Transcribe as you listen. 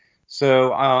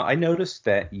So I noticed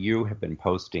that you have been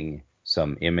posting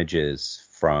some images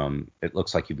from, it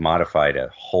looks like you've modified a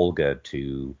Holga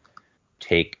to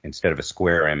take, instead of a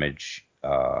square image,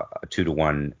 a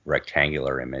 2-to-1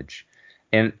 rectangular image.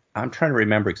 And I'm trying to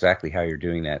remember exactly how you're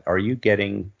doing that. Are you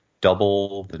getting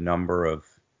double the number of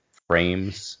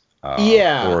frames?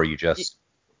 Yeah. Or are you just,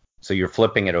 so you're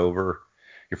flipping it over,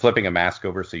 you're flipping a mask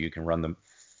over so you can run the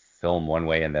film one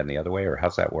way and then the other way, or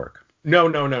how's that work? No.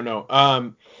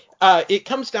 It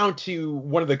comes down to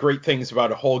one of the great things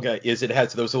about a Holga is it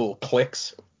has those little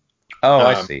clicks. Oh,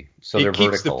 I Um, see. So they're it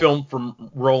keeps the vertical. film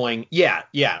from rolling. Yeah,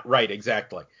 right,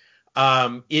 exactly.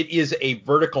 It is a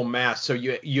vertical mask, so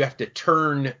you have to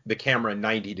turn the camera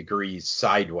 90 degrees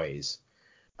sideways.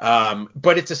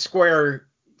 But it's a square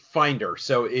finder,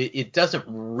 so it doesn't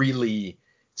really.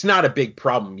 It's not a big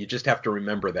problem. You just have to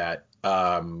remember that,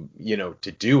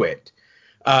 to do it.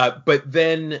 But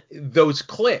then those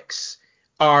clicks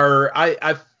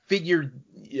I've figured,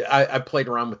 I've played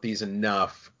around with these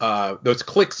enough. Those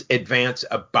clicks advance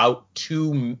about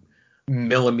 2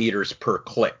 millimeters per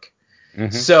click. Hmm.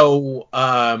 So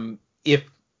if,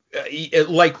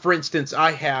 like, for instance,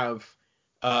 I have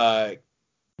uh,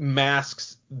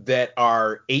 masks that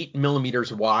are 8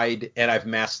 millimeters wide, and I have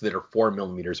masks that are 4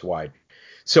 millimeters wide.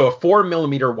 So a 4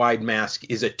 millimeter wide mask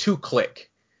is a 2 click,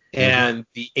 Hmm. and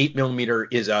the 8 millimeter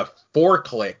is a 4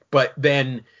 click. But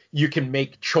then you can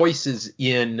make choices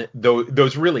in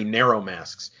those really narrow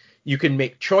masks. You can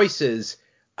make choices.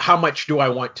 How much do I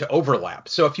want to overlap?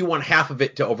 So if you want half of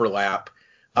it to overlap,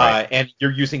 Right. and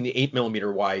you're using the 8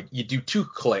 millimeter wide, you do 2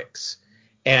 clicks,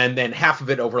 and then half of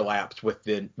it overlaps with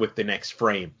the next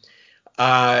frame.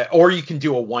 Or you can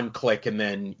do a 1 click, and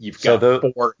then you've So got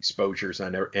the 4 exposures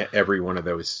on every one of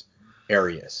those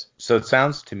areas. so it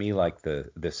sounds to me like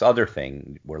this other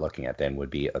thing we're looking at then would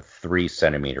be a 3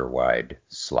 centimeter wide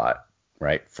slot,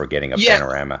 right? For getting a Yeah,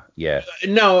 panorama. Yeah.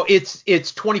 no,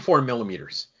 it's 24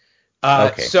 millimeters.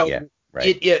 Okay. Yeah. So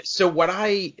Right. so what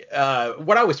I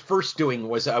was first doing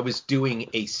was I was doing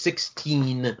a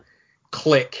 16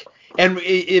 click, and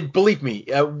believe me,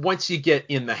 once you get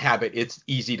in the habit, it's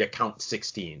easy to count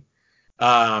 16.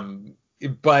 Um,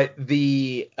 but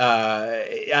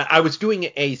I was doing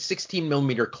a 16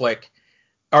 millimeter click,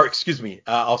 or excuse me,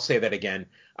 I'll say that again.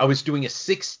 I was doing a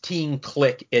 16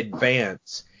 click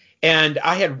advance, and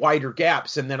I had wider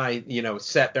gaps, and then I,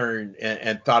 sat there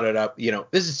and thought it up.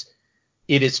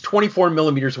 It is 24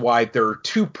 millimeters wide. There are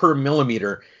two per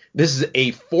millimeter. This is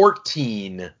a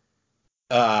 14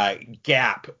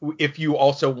 gap. If you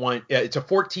also want, it's a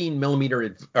 14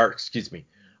 millimeter, or excuse me,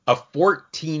 a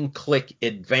 14 click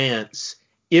advance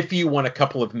if you want a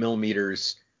couple of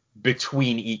millimeters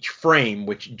between each frame,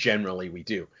 which generally we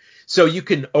do. So you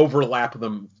can overlap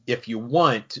them if you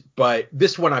want, but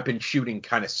this one I've been shooting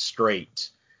kind of straight.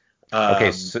 Okay.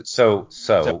 Um, so,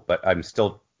 But I'm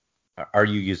still. Are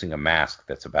you using a mask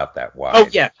that's about that oh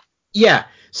wide? yeah, yeah.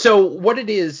 So what it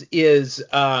is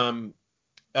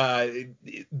uh,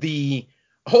 the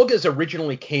Holgas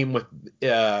originally came with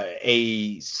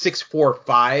a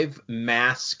 645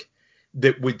 mask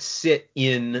that would sit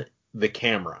in the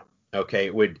camera. Okay,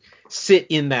 it would sit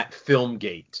in that film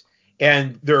gate,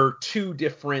 and there are two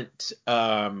different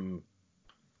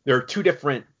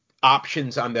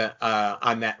options on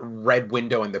that red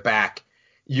window in the back.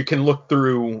 You can look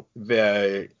through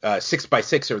the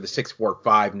 6x6 or the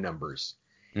 645 numbers,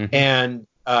 Hmm. and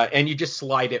you just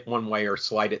slide it one way or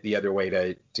slide it the other way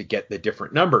to get the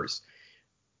different numbers.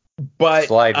 But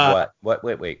Slide what?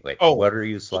 What? Wait. oh, What are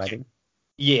you okay, sliding?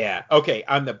 yeah, okay.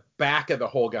 On the back of the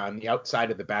Holga, on the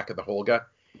outside of the back of the Holga,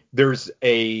 there's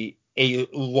a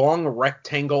long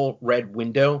rectangle red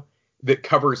window that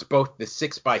covers both the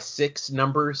 6x6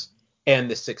 numbers and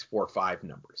the 645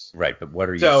 numbers. Right. But what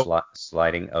are you So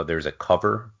sliding? Oh, there's a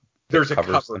cover that there's a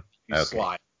covers cover them. you Okay.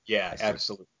 slide. Yeah, I see.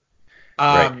 absolutely.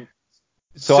 Right. Um,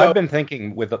 So I've so been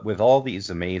thinking with all these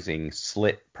amazing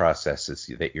slit processes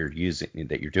that you're using,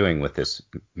 that you're doing with this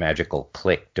magical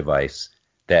click device,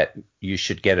 that you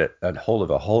should get a hold of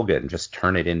a Holga and just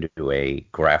turn it into a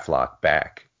Graflock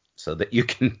back so that you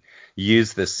can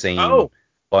use the same oh,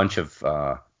 bunch of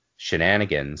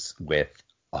shenanigans with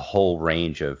a whole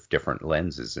range of different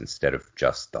lenses instead of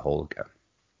just the Holga.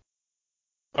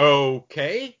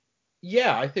 okay.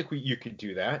 Yeah, I think you could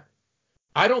do that.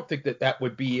 I don't think that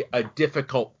would be a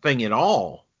difficult thing at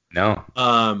all. No.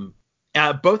 Um,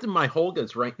 both of my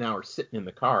Holgas right now are sitting in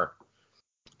the car.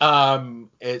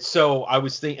 So I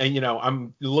was thinking,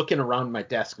 I'm looking around my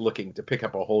desk looking to pick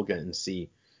up a Holga and see.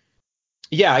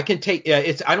 Yeah, I can take.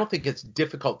 It's. I don't think it's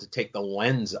difficult to take the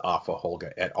lens off a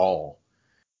Holga at all.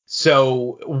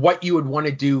 So what you would want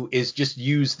to do is just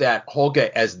use that Holga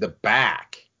as the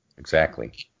back.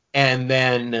 Exactly. And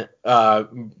then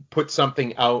put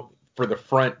something out for the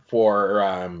front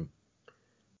for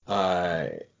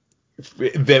that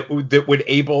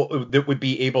would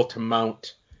be able to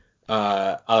mount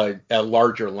a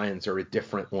larger lens or a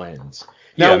different lens.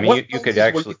 Now, Yeah, I mean, what you could lenses were you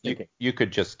actually thinking? you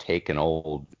could just take an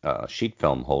old sheet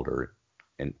film holder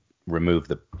and remove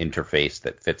the interface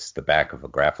that fits the back of a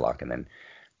Graflock, and then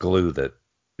glue the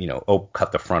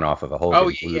cut the front off of a Holga Oh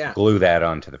and yeah. glue that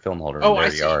onto the film holder, and Oh, I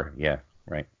there you see. are. Yeah,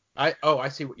 right. I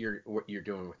see what you're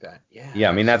doing with that. Yeah, Yeah,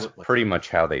 I mean that's absolutely. pretty much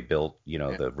how they built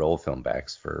Yeah. the roll film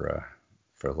backs for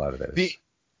a lot of The those.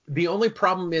 the only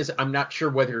problem is I'm not sure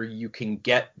whether you can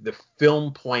get the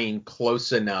film plane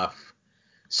close enough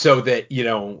so that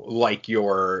like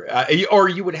your or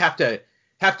you would have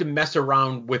to mess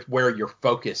around with where your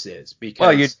focus is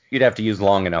Well, because you'd have to use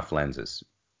long enough lenses.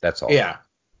 That's all. yeah.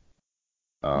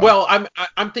 Um, Well,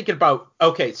 I'm thinking about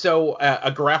okay, so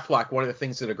a Graflock. One of the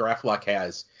things that a Graflock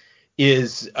has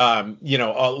is a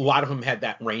lot of them had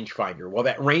that rangefinder. Well,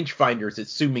 that rangefinder is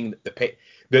assuming that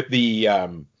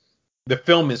the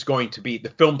film is going to be the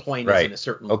film plane is in right. a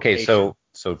certain Okay, location.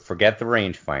 so forget the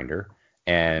rangefinder,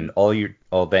 and all you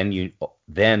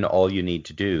need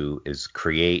to do is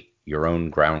create your own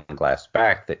ground glass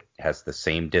back that has the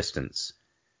same distance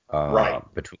Right.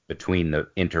 between the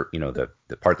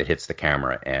part that hits the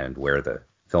camera and where the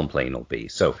film plane will be.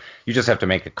 So you just have to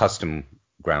make a custom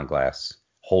ground glass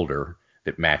holder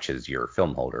that matches your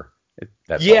film holder.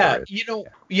 That's all Yeah, there is.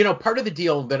 Yeah. part of the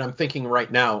deal that I'm thinking right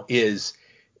now is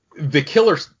the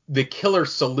killer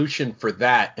solution for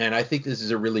that, and I think this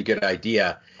is a really good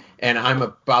idea, and I'm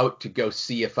about to go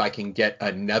see if I can get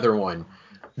another one.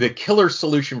 The killer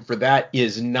solution for that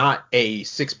is not a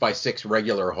 6x6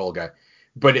 regular Holga,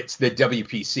 but it's the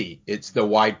WPC. It's the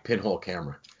wide pinhole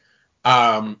camera.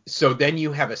 So then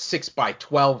you have a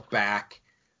 6x12 back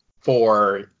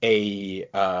for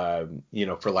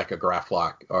for like a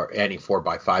Graflock or any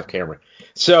 4x5 camera.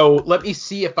 So let me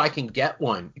see if I can get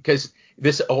one because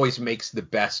this always makes the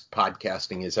best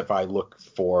podcasting is if I look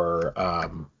for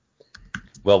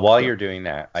Well, while you're doing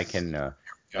that, I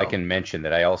oh, can mention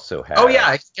that I also oh yeah, have.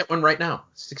 I can get one right now.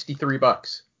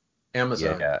 $63.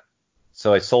 Amazon. Yeah.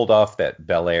 So I sold off that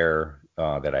Bel Air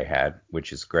that I had,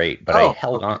 which is great, but Oh,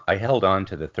 okay. I held on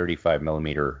to the 35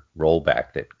 millimeter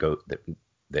rollback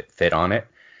that fit on it.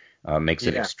 Makes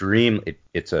an Yeah. extreme.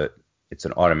 It's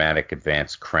an automatic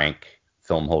advanced crank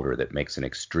film holder that makes an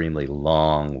extremely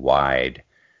long, wide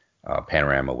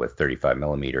panorama with 35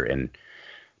 millimeter, and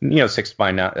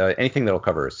 6x9, anything that'll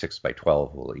cover a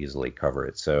 6x12 will easily cover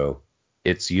it. So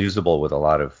it's usable with a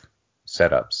lot of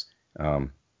setups.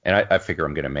 And I figure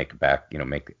I'm going to make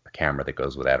make a camera that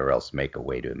goes with that, or else make a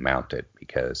way to mount it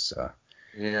because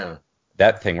Yeah.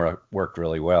 that thing worked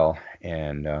really well.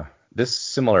 And this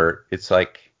similar, it's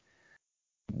like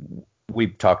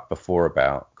we've talked before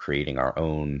about creating our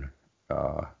own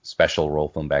special roll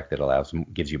film back that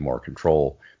gives you more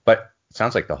control. But it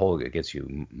sounds like the whole gives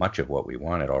you much of what we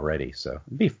wanted already. So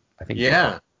I think it'd be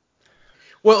fun. Yeah.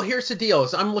 Well, here's the deal: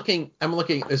 is I'm looking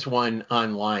at this one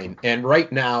online, and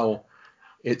right now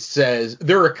it says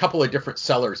there are a couple of different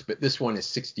sellers, but this one is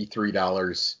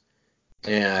 $63,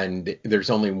 and there's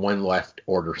only one left.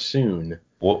 Order soon. Um,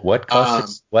 What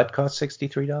costs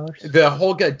 $63? the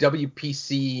Holga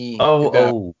WPC, Oh, the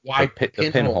the wide the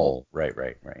pinhole. pinhole. Right.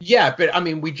 Yeah, but I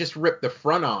mean, we just ripped the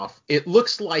front off. It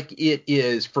looks like it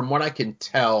is, from what I can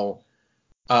tell.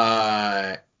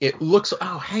 It looks.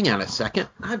 Oh, hang on a second.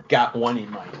 I've got one in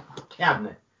my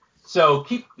cabinet. So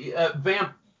keep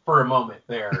vamp for a moment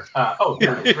there. Oh,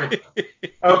 here it is. Right.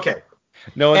 Okay,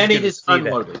 No one's and it gonna is see that.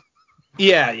 unloaded.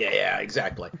 Yeah,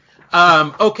 exactly.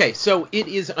 Okay, so it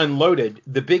is unloaded.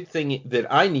 The big thing that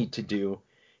I need to do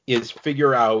is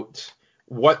figure out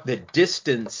what the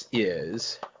distance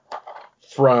is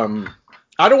from.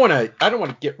 I don't want to. I don't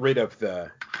want to get rid of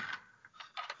the.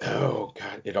 Oh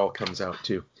God, it all comes out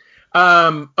too.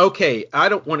 Okay, I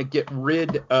don't want to get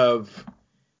rid of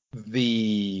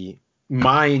the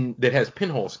mine that has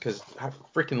pinholes because I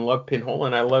freaking love pinhole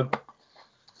and I love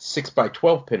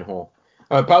 6x12 pinhole.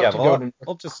 I'm about Yeah, to go well, to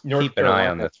I'll just North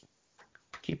Carolina.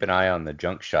 keep an eye on the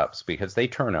junk shops because they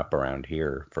turn up around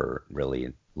here for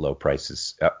really low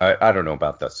prices. I don't know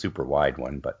about the super wide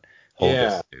one, but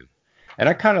Yeah, Holgas do. And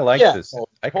I kind of like yeah, this. well,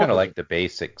 I kind of totally. like the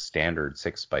basic standard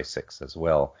 6x6 as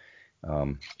well.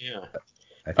 Um, Yeah.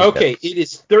 I think Okay, that's it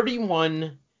is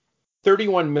 31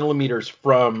 millimeters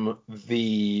from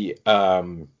the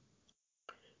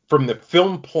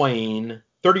film plane,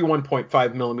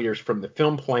 31.5 millimeters from the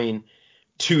film plane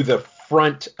to the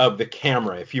front of the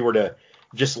camera. If you were to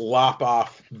just lop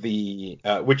off the,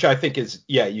 which I think is,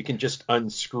 yeah, you can just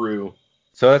unscrew.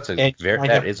 So that's that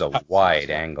have is a cut wide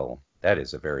some. angle. That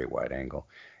is a very wide angle.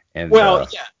 And Well,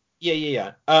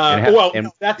 yeah. and Well, and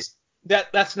no,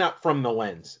 that's not from the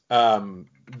lens.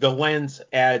 The lens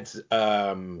adds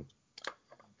the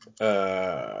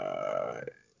I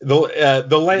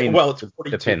lens. mean Well, it's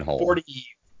the pinhole.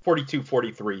 42,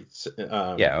 43.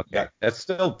 Yeah, okay. That's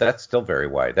still very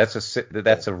wide. That's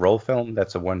a roll film.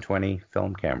 That's a 120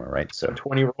 film camera, right? So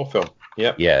 20 roll film.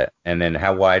 Yep. yeah, and then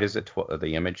how wide is it?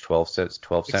 The image 12 6 by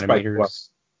 12. centimeters.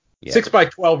 Yeah, 6 by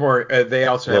 12, or they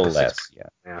also a have little a 6 less. Yeah,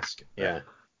 mask. Yeah.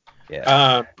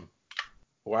 yeah.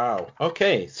 Wow.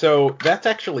 Okay. So that's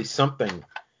actually something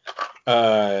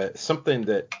something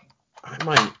that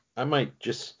I might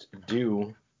just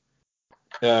do,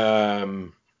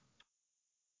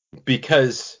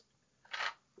 because,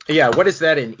 yeah, what is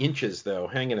that in inches though?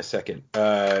 Hang on a second.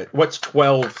 What's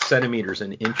 12 centimeters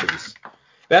in inches?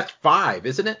 That's 5,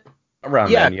 isn't it?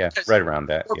 Around Yeah, then, yeah, because right around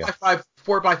that. Yeah.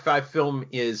 4 by 5 film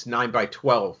is 9 by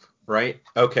 12, right?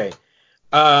 Okay.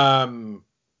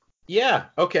 Yeah,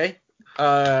 okay.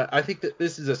 I think that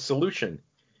this is a solution.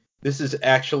 This is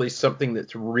actually something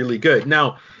that's really good.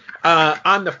 Now,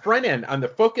 on the front end, on the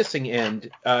focusing end,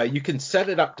 you can set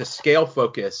it up to scale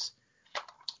focus.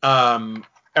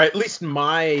 At least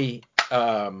my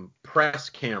press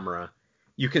camera,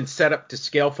 you can set up to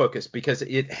scale focus because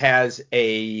it has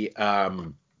a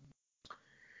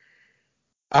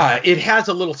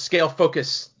little scale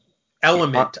focus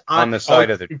element On the side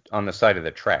of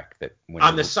the track that when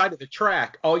on you the side of the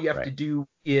track. All you have to right. do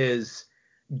is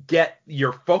get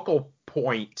your focal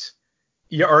point,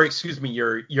 or excuse me,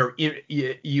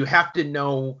 you have to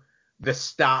know the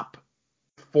stop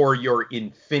for your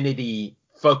infinity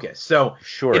focus. So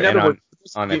Sure, in and other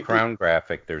words, on the crown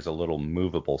graphic, there's a little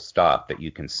movable stop that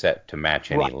you can set to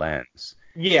match any right. lens.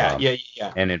 Yeah, Um, yeah,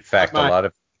 yeah. and in fact, a My, lot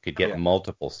of could get yeah.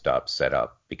 multiple stops set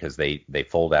up because they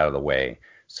fold out of the way.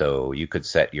 So you could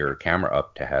set your camera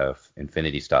up to have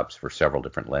infinity stops for several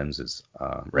different lenses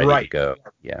ready to Right. go.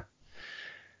 Yeah.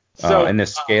 So And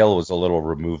this scale was a little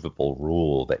removable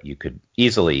rule that you could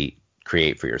easily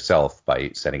create for yourself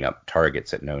by setting up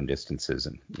targets at known distances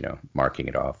and marking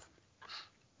it off.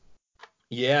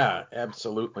 yeah,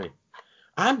 absolutely.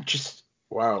 I'm just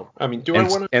wow. I mean, do I And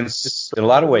want and to? in a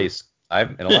lot of ways,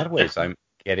 I'm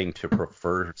getting to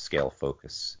prefer scale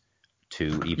focus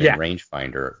to even Yeah,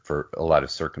 rangefinder for a lot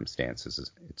of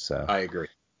circumstances. I agree.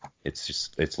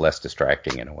 It's less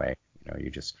distracting in a way. You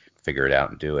just figure it out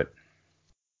and do it.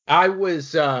 I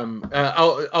was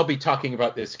I'll be talking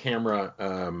about this camera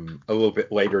a little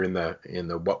bit later in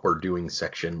the what we're doing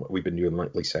section, what we've been doing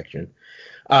lately section.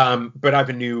 But I have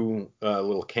a new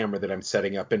little camera that I'm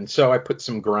setting up, and so I put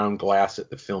some ground glass at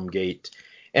the film gate,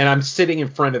 and I'm sitting in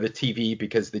front of the TV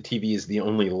because the TV is the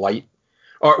only light.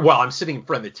 Or well, I'm sitting in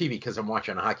front of the TV because I'm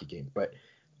watching a hockey game, but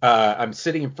I'm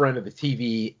sitting in front of the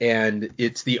TV and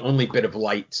it's the only bit of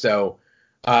light. So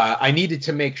I needed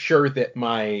to make sure that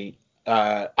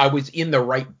I was in the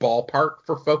right ballpark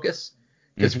for focus,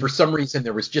 because Mm-hmm. for some reason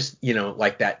there was just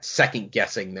like that second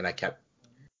guessing that I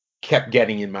kept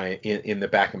getting in the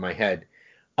back of my head.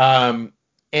 And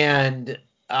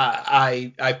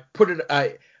I put it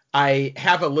I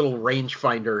have a little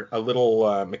rangefinder, a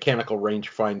little mechanical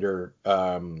rangefinder,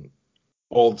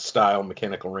 old style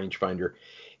mechanical rangefinder,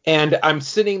 and I'm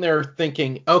sitting there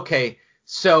thinking, okay,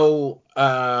 so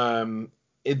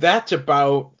that's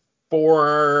about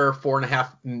 4.5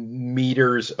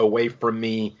 meters away from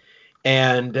me,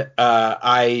 and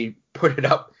I put it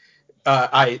up.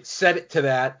 I set it to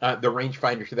that, the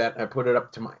rangefinder to that. And I put it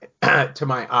up to my to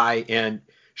my eye, and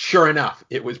sure enough,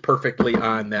 it was perfectly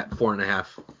on that 4.5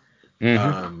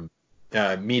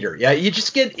 Mm-hmm. meter. Yeah, you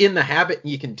just get in the habit,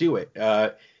 and you can do it.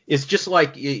 It's just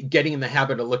like getting in the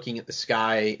habit of looking at the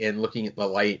sky and looking at the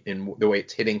light and the way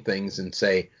it's hitting things, and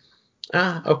say,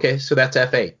 okay, so that's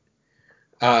f8,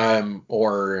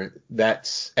 or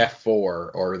that's f4,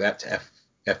 or that's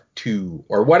f2,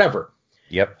 or whatever.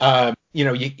 Yep.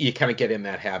 You kind of get in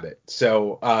that habit.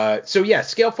 So yeah,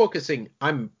 scale focusing,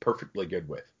 I'm perfectly good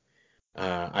with.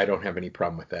 I don't have any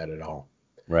problem with that at all.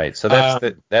 Right. So Um,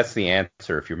 that's the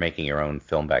answer if you're making your own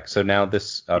film back. So now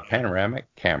this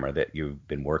panoramic camera that you've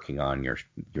been working on, you're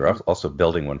also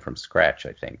building one from scratch,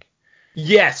 I think.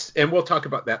 yes, and we'll talk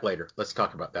about that later. Let's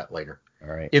talk about that later All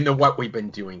right. in the what we've been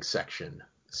doing section.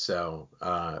 So,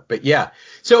 but yeah.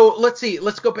 So let's see.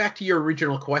 Let's go back to your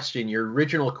original question. Your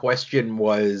original question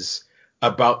was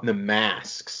about the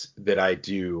masks that I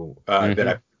do,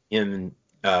 that Mm-hmm.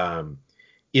 I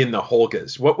in the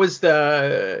Holgas. What was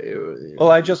the?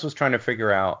 Well, I just was trying to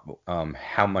figure out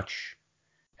how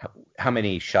how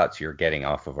many shots you're getting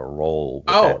off of a roll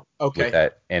with Oh, with okay.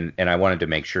 that, and I wanted to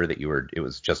make sure that it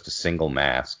was just a single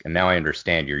mask. And now I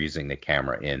understand you're using the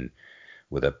camera in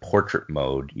with a portrait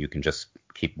mode. You can just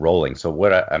keep rolling. So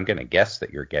I'm going to guess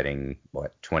that you're getting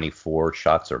 24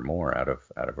 shots or more out of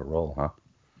a roll,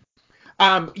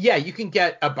 huh? Yeah, you can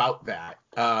get about that.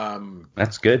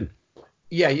 That's good.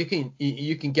 Yeah, you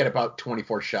can get about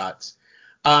 24 shots.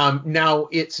 Now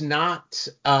it's not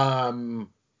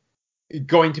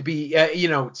going to be,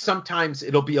 sometimes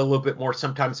it'll be a little bit more,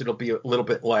 sometimes it'll be a little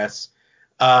bit less.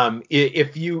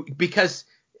 Because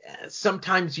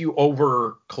sometimes you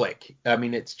over click. I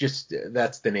mean, it's just,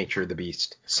 that's the nature of the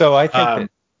beast. So Um,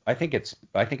 I think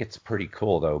it's pretty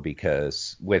cool though,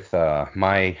 because with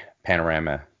my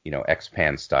panorama,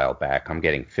 X-Pan style back, I'm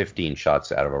getting 15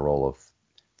 shots out of a roll of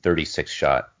 36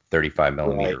 shot 35 right.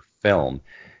 millimeter film,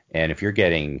 and if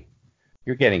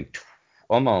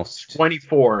almost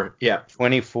 24. Yeah.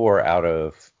 24 out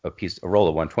of a roll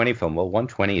of 120 film. Well,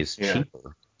 120 is Yeah.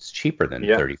 cheaper. It's cheaper than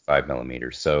Yeah. 35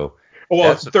 millimeters. So Well,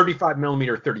 that's 35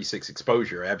 millimeter, 36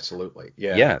 exposure. Absolutely.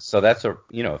 Yeah. yeah. So that's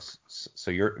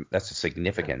that's a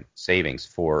significant savings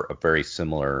for a very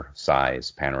similar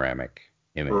size panoramic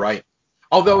image. Right.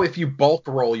 Although Uh, if you bulk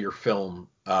roll your film,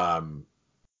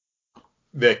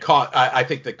 the cost, I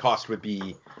think the cost would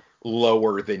be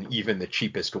lower than even the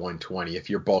cheapest 120 if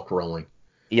you're bulk rolling.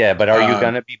 yeah, but are you Um,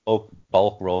 going to be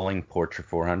bulk rolling Portra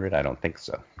 400? I don't think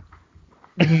so.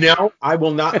 no, I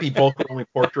will not be bulk rolling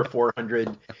Portra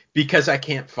 400 because I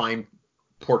can't find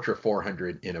Portra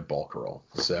 400 in a bulk roll.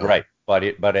 So, Right. But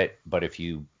if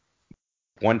you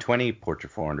 120 Portra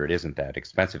 400 isn't that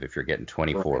expensive if you're getting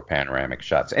 24 right. panoramic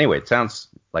shots. Anyway, it sounds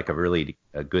like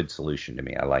a good solution to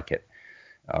me. I like it.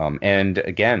 And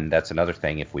again, that's another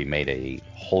thing. If we made a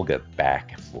Holga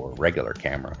back for regular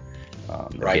camera,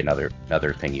 that'd be Right.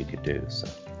 another thing you could do. So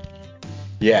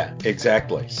Yeah,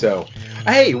 exactly. So,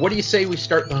 hey, what do you say we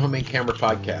start the Homemade Camera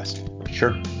podcast?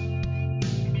 sure.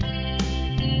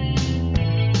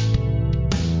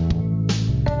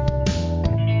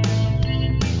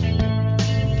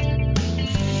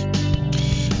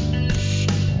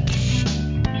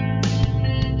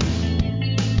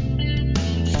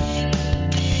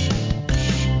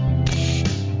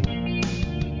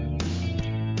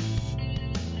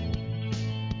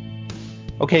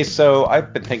 Okay, so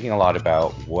I've been thinking a lot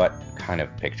about what kind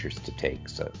of pictures to take.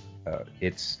 So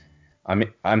it's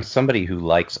I'm somebody who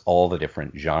likes all the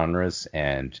different genres,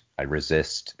 and I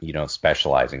resist,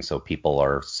 specializing. So people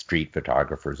are street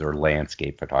photographers or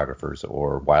landscape photographers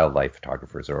or wildlife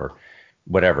photographers or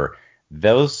whatever.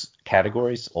 Those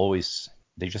categories always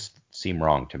they just seem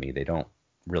wrong to me. They don't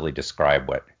really describe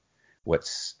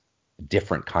what's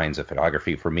different kinds of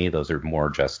photography. For me, those are more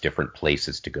just different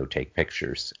places to go take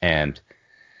pictures. And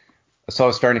so I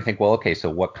was starting to think, well, okay, so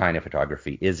what kind of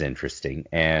photography is interesting?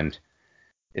 And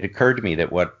it occurred to me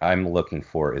that what I'm looking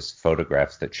for is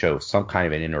photographs that show some kind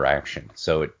of an interaction.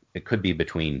 So it could be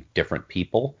between different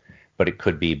people, but it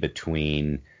could be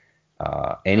between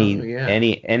Oh, any yeah.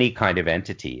 any kind of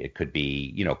entity. It could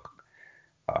be,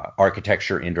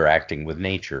 architecture interacting with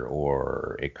nature,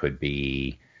 or it could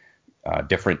be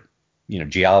different,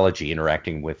 geology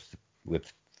interacting with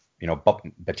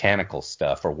botanical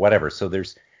stuff or whatever. So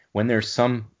when there's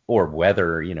some or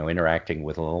weather, interacting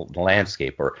with a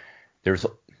landscape, or there's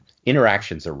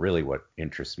interactions are really what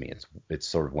interests me. It's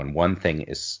sort of when one thing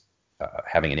is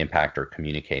having an impact or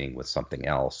communicating with something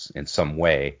else in some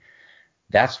way.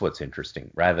 That's what's interesting,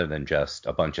 rather than just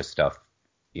a bunch of stuff,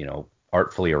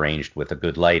 artfully arranged with a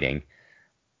good lighting.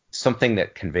 Something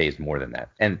that conveys more than that.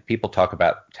 And people talk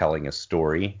about telling a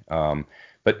story,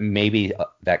 but maybe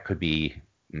that could be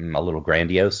a little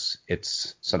grandiose.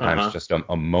 It's sometimes Uh-huh. just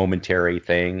a momentary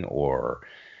thing, or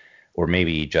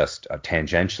maybe just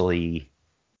tangentially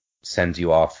sends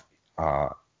you off,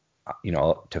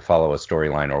 to follow a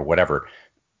storyline or whatever.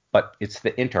 But it's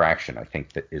the interaction, I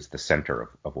think, that is the center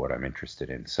of what I'm interested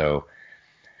in. So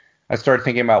I started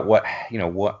thinking about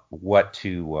what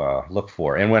to look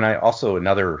for, and when I also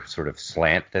another sort of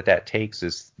slant that takes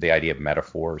is the idea of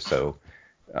metaphor. So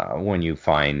when you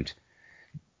find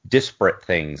disparate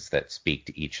things that speak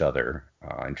to each other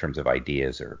in terms of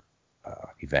ideas or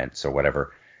events or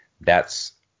whatever,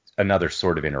 that's another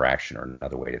sort of interaction or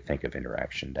another way to think of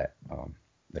interaction that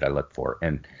I look for.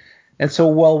 And so,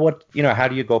 well, how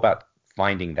do you go about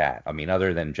finding that? I mean,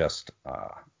 other than just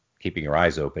keeping your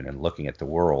eyes open and looking at the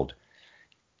world,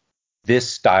 this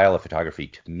style of photography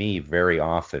to me very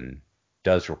often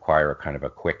does require a kind of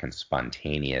a quick and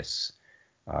spontaneous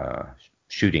uh,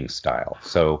 shooting style.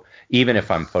 So even if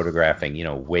I'm photographing,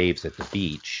 waves at the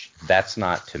beach, that's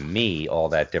not to me all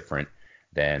that different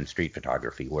than street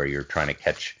photography, where you're trying to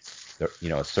catch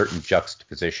a certain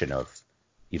juxtaposition of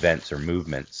events or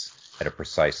movements at a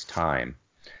precise time.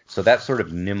 So that sort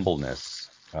of nimbleness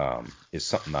is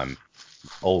something I'm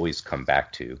always come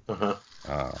back to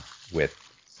with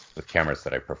cameras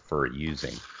that I prefer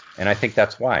using. And I think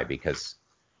that's why, because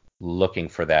looking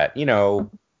for that,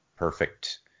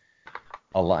 perfect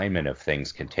alignment of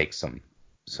things can take some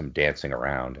dancing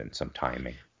around and some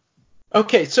timing.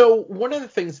 Okay, so one of the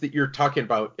things that you're talking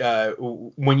about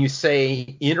when you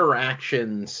say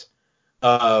interactions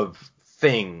of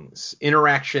things,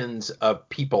 interactions of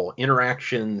people,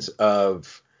 interactions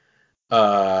of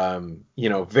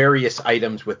various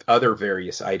items with other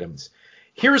various items.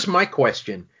 Here's my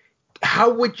question.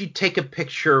 How would you take a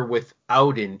picture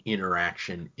without an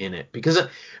interaction in it? Because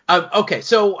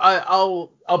so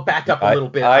I'll back up a little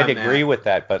bit. I'd agree with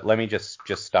that, but let me just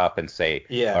stop and say,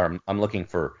 yeah, I'm looking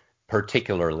for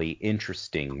particularly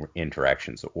interesting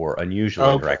interactions or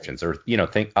unusual interactions, or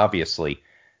think obviously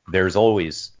there's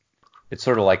always. It's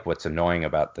sort of like what's annoying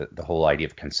about the whole idea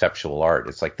of conceptual art.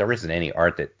 It's like there isn't any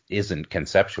art that isn't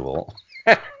conceptual.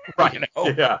 Right.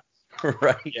 Yeah.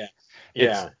 Right. Yeah.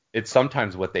 Yeah. It's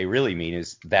sometimes what they really mean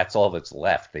is that's all that's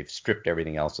left. They've stripped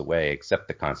everything else away except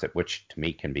the concept, which to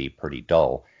me can be pretty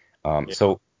dull.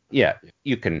 So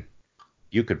you could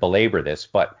belabor this,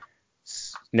 but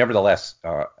nevertheless,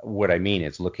 what I mean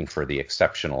is looking for the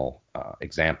exceptional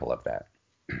example of that.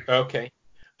 Okay.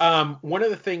 One of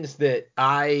the things that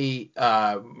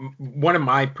one of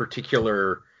my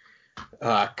particular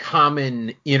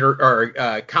common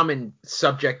common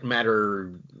subject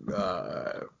matter,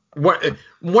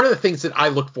 one of the things that I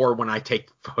look for when I take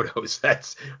photos,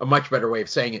 that's a much better way of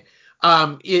saying it,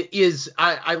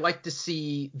 I like to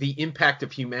see the impact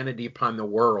of humanity upon the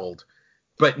world,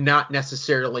 but not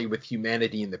necessarily with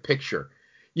humanity in the picture.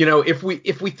 If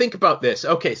we think about this,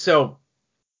 okay, so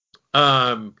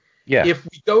if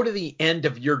we go to the end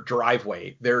of your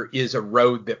driveway, there is a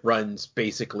road that runs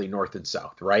basically north and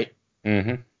south, right?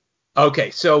 Mm-hmm.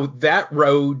 Okay, so that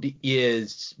road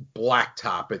is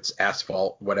blacktop. It's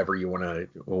asphalt, whatever you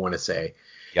want to say.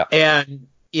 Yeah. And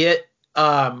it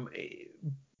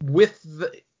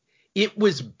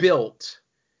was built.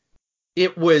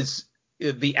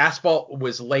 The asphalt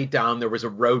was laid down. There was a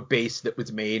road base that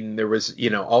was made, and there was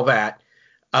all that.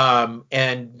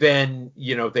 And then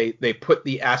they put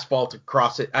the asphalt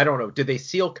across it. I don't know. Did they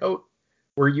seal coat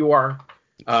where you are?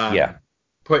 Yeah.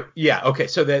 Okay.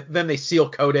 So then they seal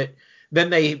coat it. Then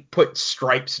they put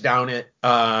stripes down it.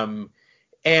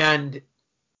 And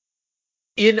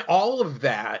in all of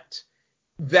that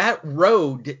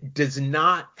road does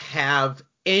not have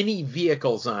any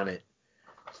vehicles on it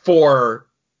for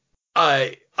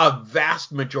a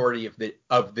vast majority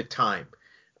of the time.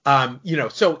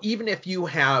 So even if you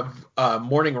have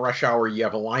morning rush hour, you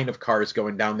have a line of cars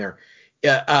going down there.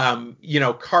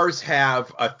 Cars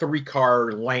have a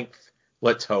 3-car length,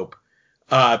 let's hope,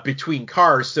 between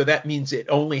cars. So that means it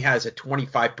only has a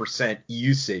 25%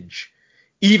 usage,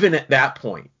 even at that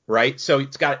point, right? So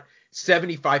it's got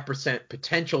 75%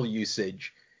 potential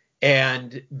usage.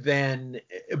 And then,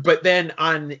 but then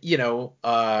on,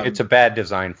 it's a bad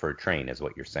design for a train, is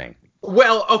what you're saying.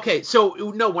 Well, okay. So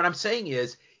no, what I'm saying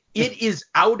is it is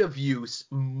out of use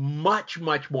much,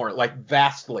 much more, like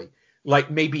vastly,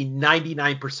 like maybe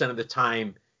 99% of the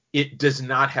time, it does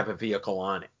not have a vehicle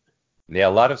on it. Yeah, a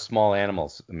lot of small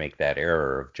animals make that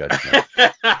error of judgment.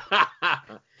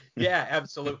 Yeah,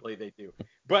 absolutely they do.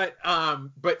 But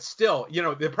still,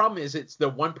 the problem is it's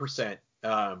the 1%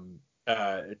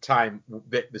 time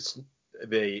that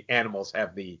the animals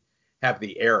have the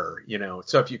error,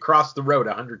 So if you cross the road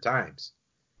 100 times,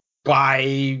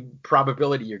 by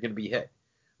probability you're going to be hit,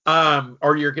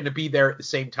 or you're going to be there at the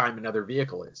same time another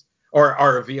vehicle is,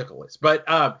 or a vehicle is. But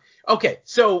okay,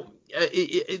 so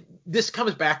this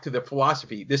comes back to the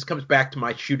philosophy. This comes back to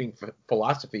my shooting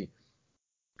philosophy.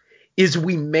 Is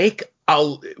we make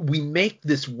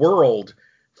this world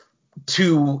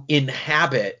to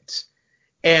inhabit,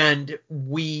 and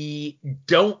we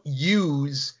don't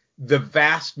use the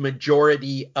vast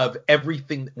majority of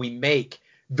everything that we make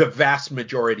the vast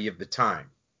majority of the time.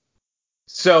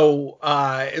 So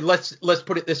let's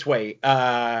put it this way.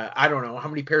 I don't know, how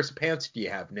many pairs of pants do you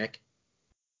have, Nick?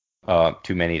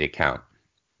 Too many to count.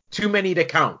 Too many to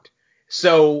count.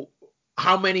 So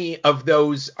how many of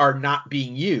those are not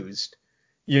being used?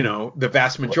 The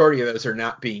vast majority of those are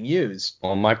not being used.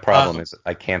 Well, my problem is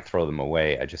I can't throw them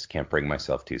away. I just can't bring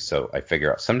myself to. So I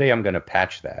figure out someday I'm going to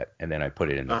patch that, and then I put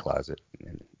it in the closet.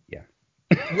 And, yeah.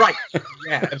 Right.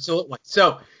 Yeah, absolutely.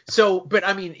 So, but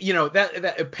I mean,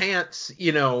 that pants,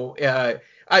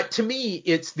 To me,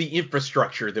 it's the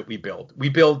infrastructure that we build. We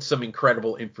build some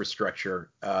incredible infrastructure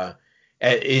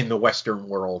in the Western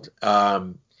world,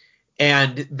 and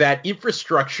that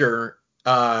infrastructure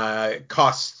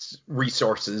costs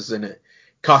resources and it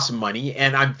costs money.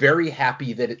 And I'm very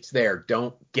happy that it's there.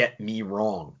 Don't get me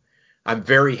wrong. I'm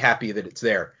very happy that it's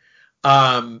there.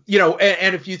 And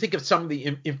if you think of some of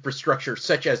the infrastructure,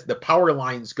 such as the power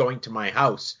lines going to my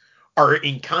house, are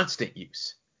in constant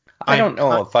use. I don't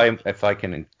know if I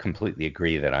can completely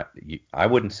agree that I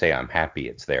wouldn't say I'm happy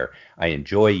it's there. I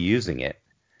enjoy using it,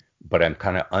 but I'm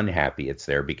kind of unhappy it's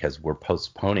there because we're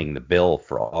postponing the bill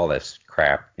for all this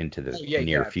crap into the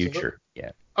near future.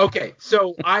 Yeah. Okay,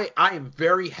 so I am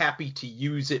very happy to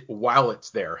use it while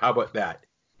it's there. How about that?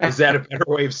 Is that a better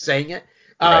way of saying it?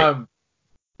 Right.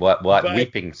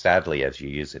 Weeping sadly as you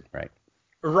use it, right?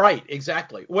 Right,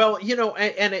 exactly. Well,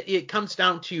 and it comes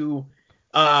down to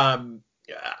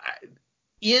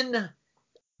in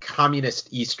communist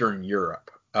Eastern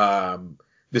Europe,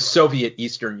 the Soviet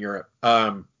Eastern Europe,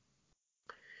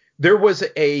 there was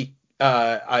a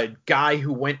guy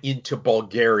who went into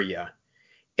Bulgaria,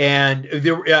 and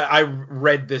I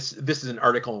read this. This is an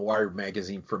article in Wired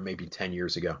magazine from maybe 10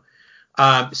 years ago.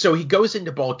 So he goes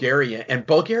into Bulgaria, and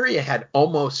Bulgaria had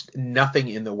almost nothing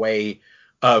in the way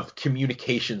of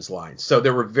communications lines. So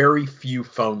there were very few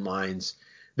phone lines.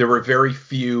 There were very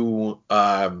few,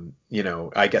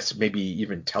 I guess maybe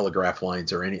even telegraph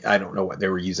lines or I don't know what they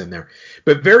were using there,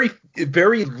 but very,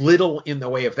 very little in the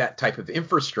way of that type of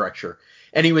infrastructure.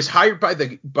 And he was hired by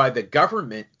the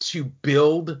government to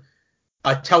build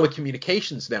a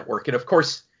telecommunications network. And of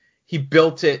course, he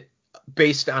built it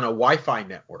based on a Wi-Fi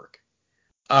network.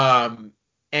 And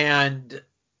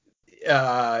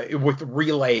with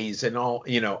relays and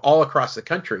all across the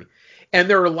country. And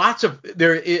there are lots of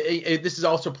this is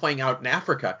also playing out in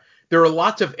Africa. There are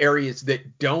lots of areas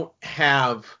that don't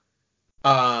have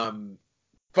phone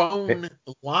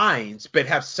lines, but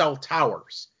have cell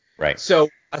towers. Right. So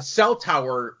a cell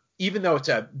tower, even though it's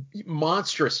a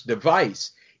monstrous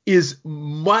device, is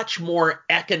much more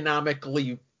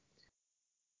economically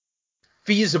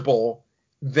feasible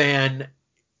than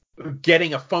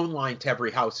getting a phone line to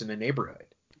every house in a neighborhood.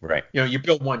 Right. You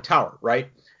build one tower, right?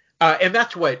 And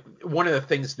that's what one of the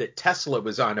things that Tesla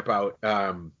was on about,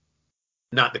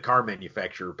 not the car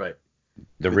manufacturer, but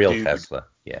the real Tesla.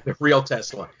 Yeah. The real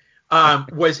Tesla.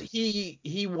 Was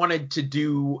he wanted to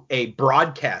do a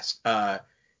broadcast, a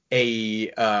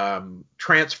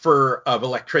transfer of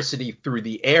electricity through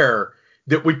the air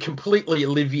that would completely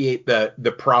alleviate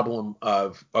the problem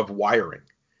of wiring.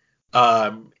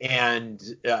 Who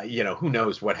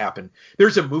knows what happened.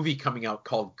 There's a movie coming out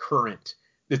called Current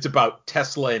that's about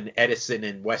Tesla and Edison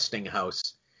and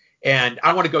Westinghouse. And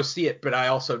I want to go see it, but I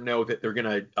also know that they're going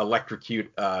to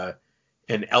electrocute an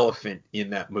elephant in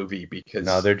that movie because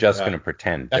no, they're just going to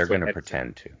pretend. They're going to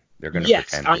pretend to. They're going to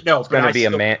pretend. Yes, I know. It's going to be a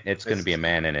man. It's going to be a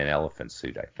man in an elephant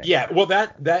suit, I think. Yeah, well,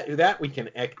 that we can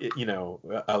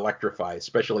electrify,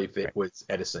 especially if it was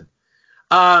Edison.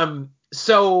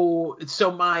 So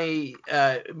my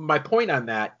point on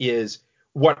that is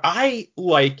what I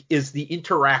like is the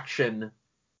interaction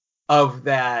of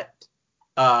that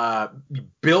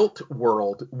built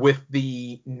world with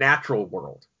the natural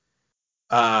world.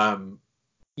 And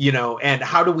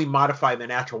how do we modify the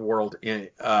natural world in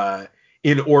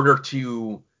order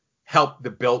to help the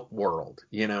built world,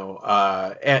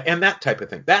 and that type of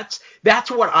thing. That's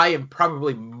what I am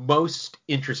probably most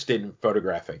interested in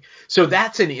photographing. So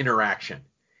that's an interaction.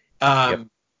 Yep.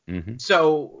 Mm-hmm.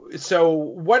 So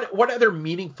what other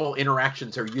meaningful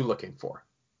interactions are you looking for?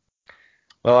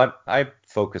 Well, I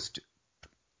focused,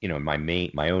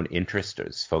 my own interest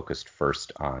is focused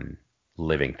first on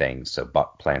living things, so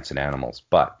plants and animals.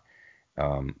 But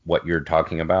what you're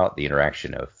talking about, the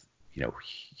interaction of,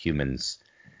 humans'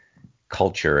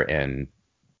 culture and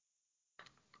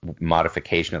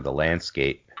modification of the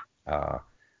landscape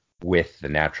with the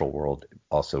natural world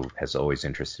also has always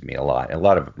interested me a lot. And a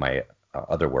lot of my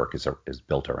other work is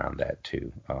built around that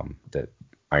too. The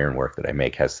iron work that I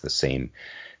make has the same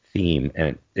theme,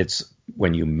 and it's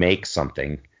when you make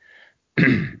something,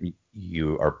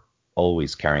 you are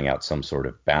always carrying out some sort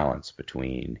of balance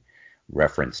between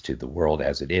reference to the world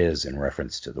as it is and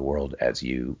reference to the world as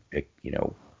you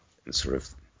sort of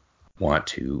want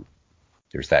to.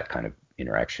 There's that kind of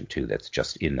interaction too that's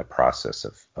just in the process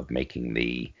of making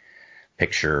the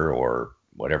picture or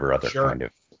whatever other kind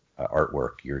of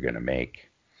artwork you're going to make.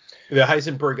 The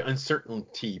Heisenberg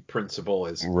uncertainty principle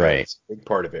is right. A big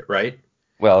part of it, right?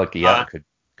 Well, yeah, it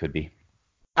could be.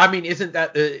 I mean, isn't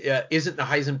the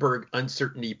Heisenberg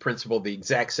uncertainty principle the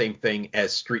exact same thing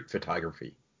as street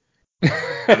photography? You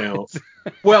know,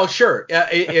 well, sure.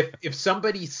 If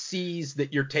somebody sees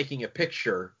that you're taking a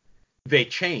picture, they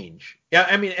change. Yeah,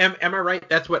 I mean, am I right?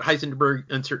 That's what Heisenberg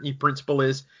uncertainty principle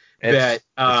is. That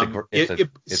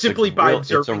simply by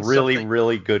observing it's a really something,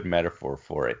 really good metaphor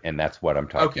for it, and that's what I'm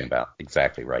talking okay. about.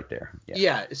 Exactly right there. Yeah.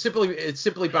 Yeah, it's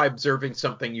simply by observing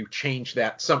something, you change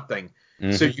that something, so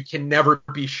Mm-hmm. you can never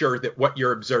be sure that what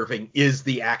you're observing is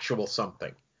the actual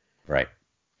something. Right.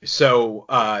 So,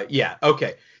 yeah,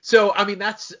 okay. So, I mean,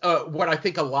 that's what I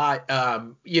think a lot.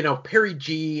 Perry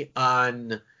G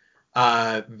on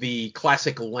the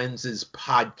Classic Lenses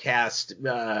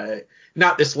podcast,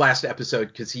 not this last episode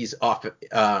because he's off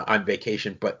on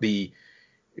vacation, but the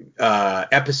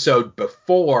episode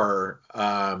before,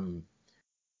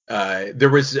 there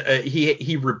was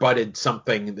he rebutted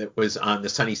something that was on the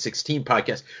Sunny 16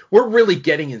 podcast. We're really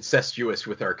getting incestuous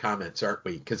with our comments, aren't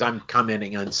we? Because I'm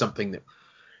commenting on something that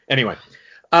anyway.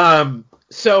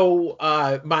 So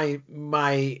my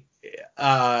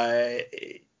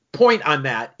point on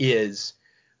that is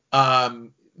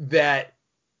that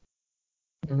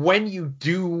when you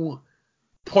do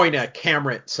point a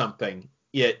camera at something,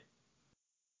 it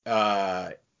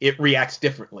reacts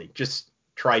differently. Just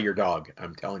try your dog.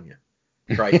 I'm telling you.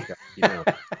 Try your dog, you know.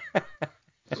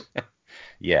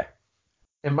 Yeah.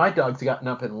 And my dog's gotten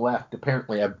up and left.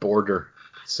 Apparently I've bored her.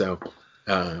 So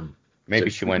maybe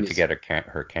she went to get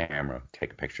her camera,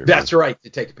 take a picture of That's me. right, to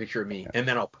take a picture of me, and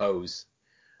then I'll pose.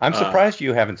 I'm surprised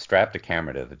you haven't strapped a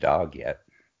camera to the dog yet.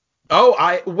 Oh,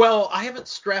 I haven't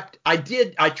strapped. I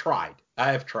tried.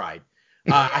 I have tried.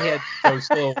 I had those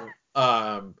little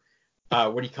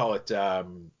what do you call it?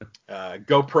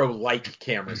 GoPro like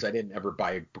cameras. I didn't ever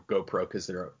buy a GoPro because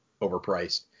they're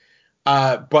overpriced.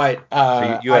 But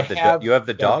So you have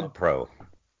the Dog Pro.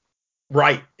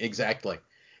 Right, exactly.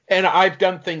 And I've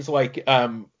done things like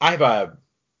I have a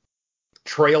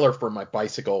trailer for my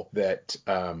bicycle that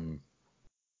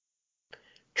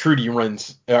Trudy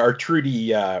rides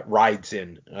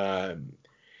in,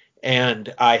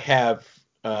 and I have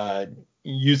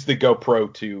used the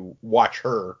GoPro to watch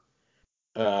her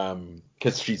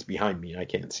because she's behind me and I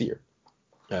can't see her.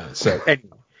 So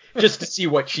anyway, just to see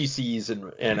what she sees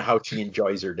and how she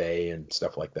enjoys her day and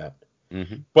stuff like that.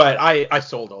 Mm-hmm. But I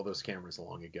sold all those cameras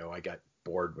long ago. I got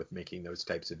bored with making those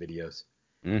types of videos.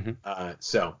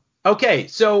 Mm-hmm. Okay.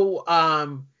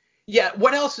 So yeah.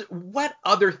 What else? What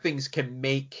other things can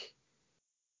make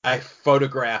a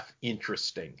photograph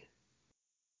interesting?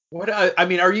 What I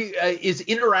mean, is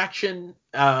interaction?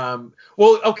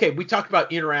 Well, okay. We talked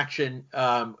about interaction.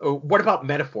 What about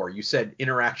metaphor? You said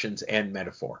interactions and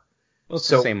metaphor. Well, it's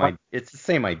the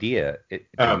same idea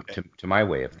to my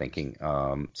way of thinking.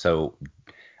 So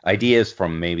ideas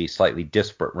from maybe slightly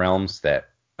disparate realms that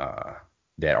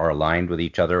are aligned with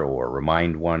each other, or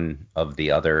remind one of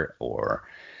the other, or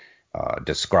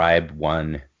describe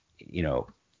one, in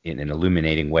an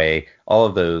illuminating way. All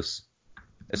of those,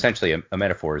 essentially, a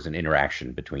metaphor is an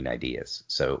interaction between ideas.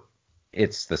 So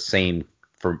it's the same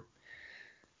for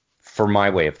my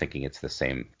way of thinking. It's the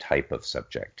same type of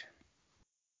subject.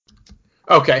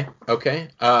 Okay.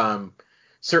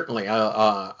 Certainly,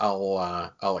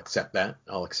 I'll accept that.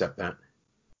 I'll accept that.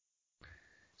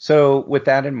 So with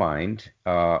that in mind,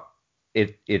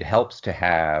 it helps to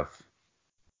have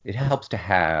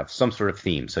some sort of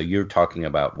theme. So you're talking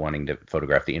about wanting to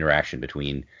photograph the interaction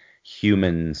between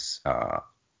humans,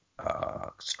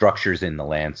 structures in the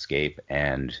landscape,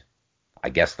 and I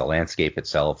guess the landscape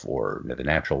itself, or the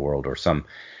natural world, or some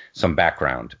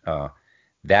background.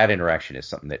 That interaction is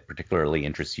something that particularly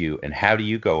interests you. And how do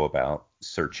you go about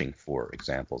searching for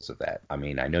examples of that? I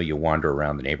mean, I know you wander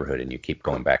around the neighborhood and you keep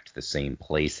going back to the same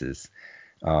places.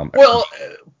 Well,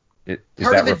 is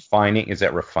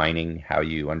that refining how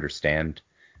you understand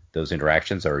those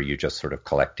interactions, or are you just sort of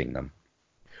collecting them?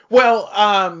 Well,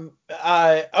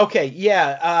 okay,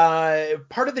 yeah.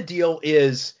 Part of the deal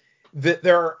is that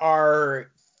there are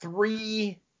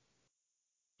three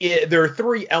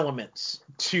elements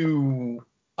to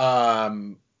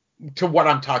what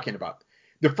I'm talking about.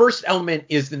 The first element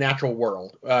is the natural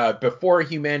world. Before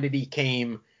humanity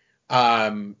came,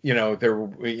 there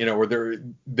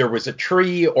was a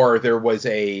tree, or there was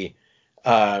a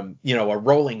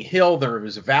rolling hill, there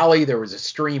was a valley, there was a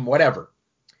stream, whatever.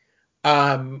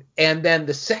 And then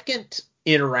the second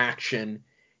interaction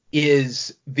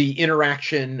is the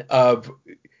interaction of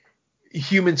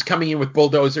humans coming in with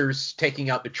bulldozers,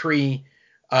 taking out the tree,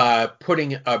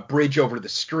 putting a bridge over the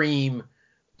stream,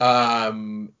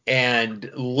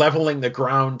 and leveling the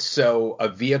ground so a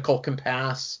vehicle can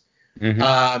pass.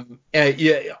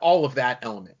 Mm-hmm. All of that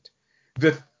element.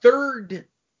 The third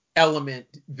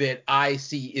element that I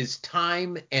see is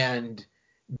time and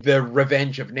the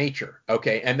revenge of nature.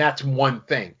 Okay. And that's one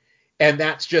thing. And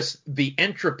that's just the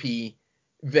entropy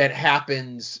that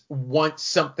happens once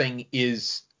something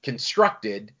is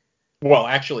constructed. Well,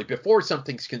 actually, before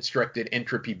something's constructed,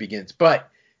 entropy begins. But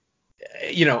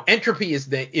entropy is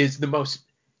the most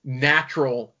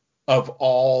natural of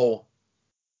all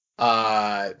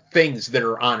things that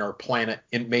are on our planet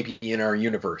and maybe in our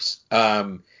universe.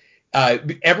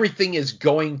 Everything is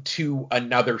going to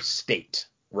another state,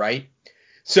 right?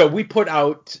 So we put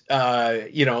out,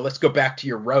 let's go back to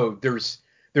your road.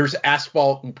 There's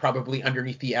asphalt, and probably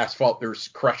underneath the asphalt there's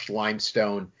crushed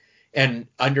limestone, and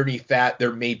underneath that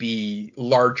there may be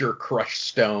larger crushed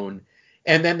stone,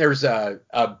 and then there's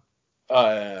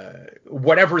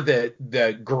whatever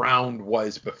the ground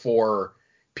was before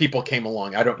people came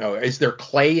along. I don't know. Is there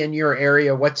clay in your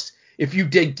area? If you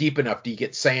dig deep enough, do you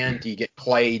get sand? Do you get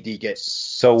clay? Do you get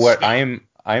So what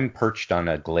I'm perched on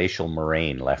a glacial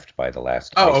moraine left by the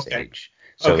last ice age.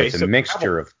 So it's a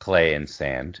mixture of clay and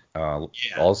sand,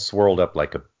 all swirled up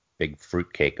like a big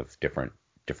fruitcake of different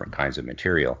kinds of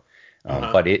material.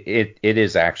 But it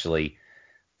is actually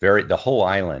the whole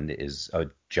island is a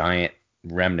giant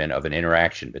remnant of an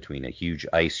interaction between a huge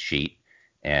ice sheet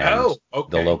and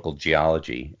the local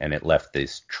geology, and it left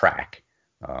this track.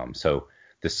 So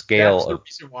the scale that's the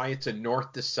reason why it's a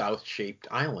north to south shaped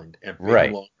island.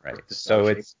 Right. So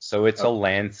it's a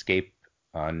landscape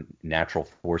on natural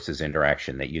forces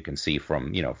interaction that you can see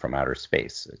from outer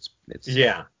space. It's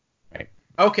right.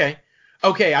 Okay.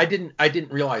 I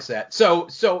didn't realize that. So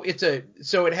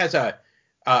it has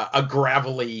a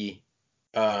gravelly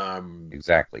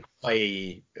exactly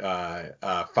clay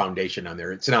foundation on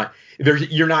there. It's not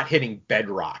you're not hitting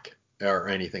bedrock or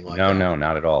anything like that. No,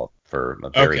 not at all, for a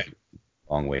very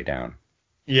long way down.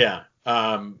 Yeah.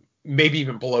 Maybe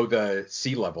even below the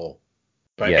sea level.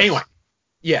 But yes. Anyway.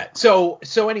 Yeah. So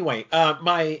anyway,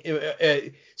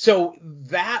 so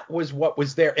that was what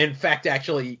was there. In fact,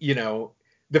 actually,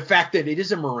 the fact that it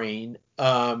is a moraine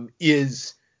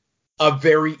is a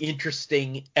very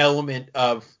interesting element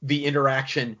of the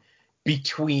interaction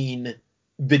between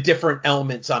the different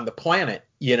elements on the planet.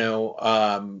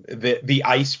 The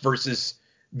ice versus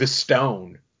the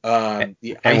stone. And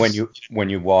when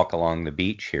you walk along the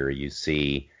beach here, you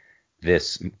see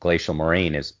this glacial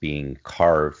moraine is being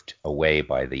carved away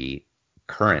by the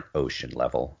current ocean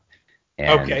level.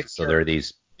 And so there are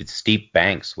these steep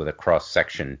banks with a cross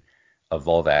section of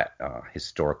all that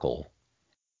historical.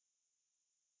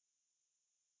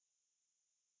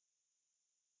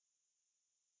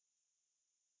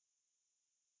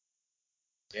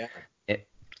 Yeah.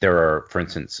 There are, for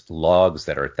instance, logs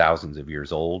that are thousands of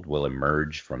years old will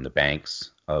emerge from the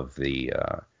banks of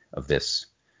this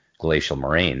glacial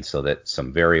moraine, so that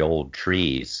some very old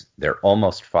trees, they're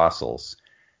almost fossils,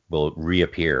 will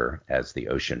reappear as the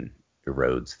ocean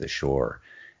erodes the shore.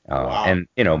 Wow.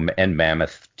 And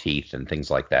mammoth teeth and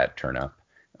things like that turn up.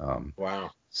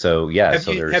 Wow. So yeah.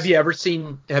 Have you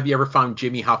ever found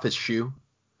Jimmy Hoffa's shoe?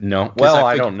 No. Well,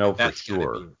 I don't know for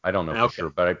sure.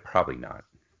 But I probably not.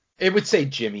 It would say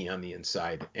Jimmy on the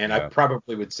inside, and I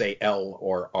probably would say L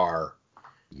or R.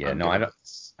 Yeah. No, I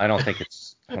don't think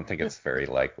it's very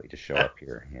likely to show up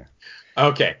here. Yeah.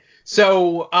 Okay.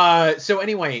 So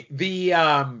anyway, that's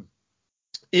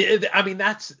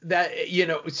that.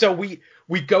 So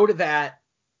we go to that,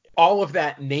 all of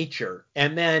that nature,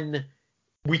 and then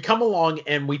we come along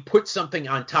and we put something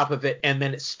on top of it, and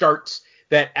then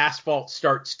that asphalt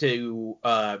starts to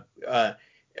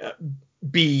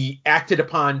be acted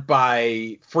upon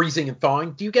by freezing and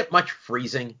thawing. Do you get much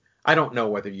freezing? I don't know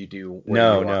whether you do.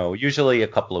 No. Usually a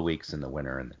couple of weeks in the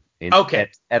winter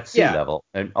at sea level,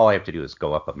 and all I have to do is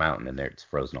go up a mountain, and it's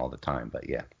frozen all the time. But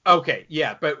yeah. Okay,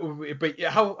 yeah, but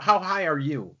how high are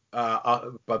you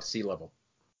above sea level?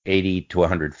 80 to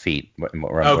 100 feet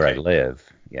where I live.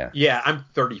 Yeah. Yeah, I'm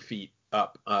 30 feet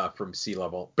up from sea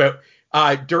level, but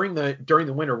during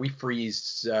the winter we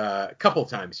freeze a couple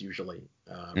times usually.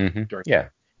 Yeah.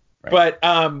 Right.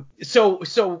 But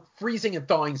so freezing and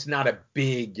thawing is not a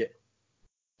big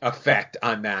effect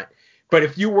on that. But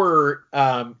if you were,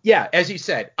 as you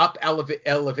said, up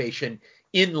elevation,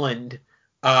 inland,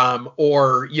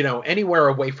 or anywhere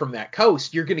away from that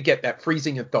coast, you're going to get that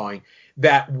freezing and thawing.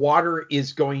 That water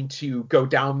is going to go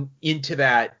down into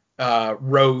that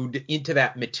road, into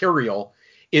that material.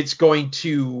 It's going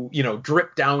to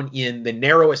drip down in the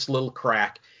narrowest little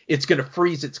crack. It's going to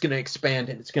freeze. It's going to expand,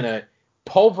 and it's going to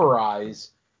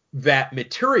pulverize that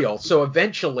material. So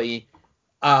eventually,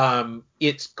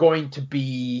 it's going to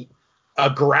be a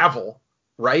gravel,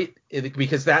 right?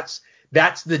 Because that's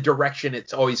that's the direction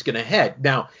it's always going to head.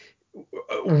 Now,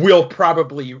 we'll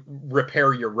probably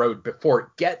repair your road before it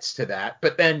gets to that,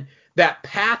 but then that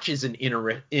patch is an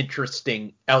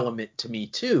interesting element to me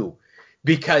too,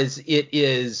 because it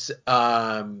is,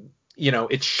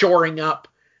 it's shoring up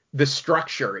the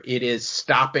structure. It is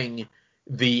stopping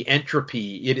the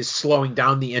entropy. It is slowing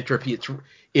down the entropy.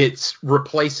 It's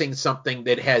replacing something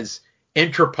that has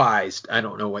entropized. I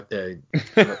don't know what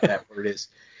that word is.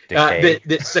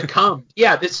 That succumbed.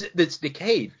 Yeah, that's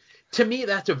decayed. To me,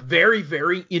 that's a very,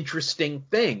 very interesting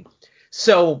thing.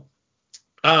 So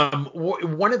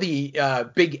one of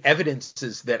the big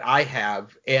evidences that I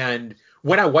have, and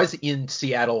when I was in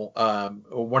Seattle,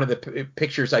 one of the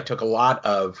pictures I took a lot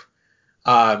of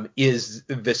is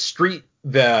the street,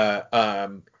 the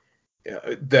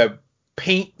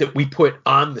paint that we put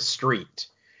on the street,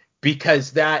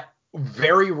 because that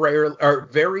very rare or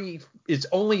is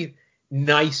only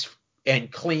nice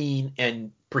and clean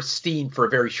and pristine for a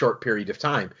very short period of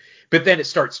time, but then it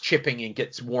starts chipping and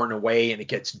gets worn away and it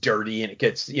gets dirty and it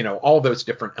gets, all those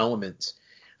different elements.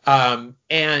 And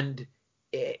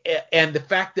the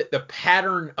fact that the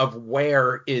pattern of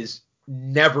wear is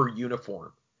never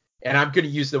uniform, and I'm going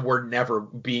to use the word never,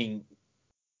 being,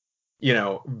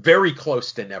 very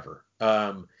close to never.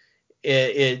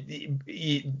 It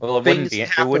wouldn't be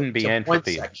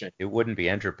entropy. It wouldn't be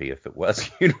entropy if it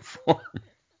was uniform.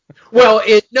 Well,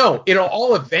 it'll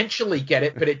all eventually get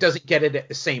it, but it doesn't get it at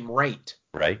the same rate.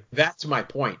 Right. That's my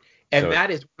point. And that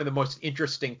is one of the most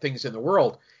interesting things in the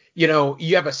world.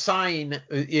 You have a sign,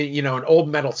 an old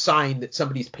metal sign that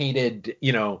somebody's painted,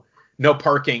 no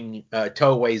parking,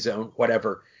 tow away zone,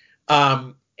 whatever.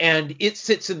 And it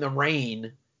sits in the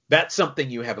rain. That's something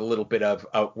you have a little bit of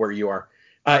out where you are.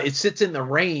 It sits in the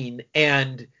rain,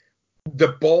 and the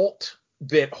bolt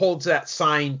that holds that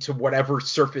sign to whatever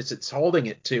surface it's holding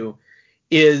it to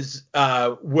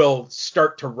will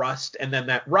start to rust, and then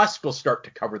that rust will start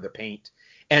to cover the paint,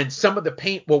 and some of the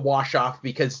paint will wash off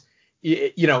because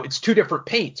it's two different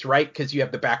paints, right? Because you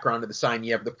have the background of the sign,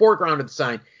 you have the foreground of the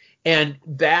sign, and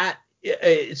that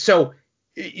so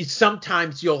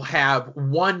sometimes you'll have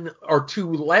one or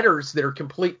two letters that are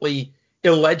completely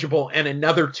illegible, and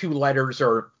another two letters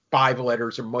or five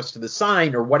letters or most of the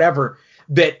sign or whatever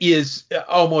that is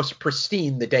almost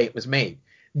pristine the day it was made.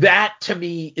 That, to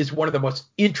me, is one of the most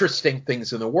interesting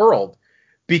things in the world,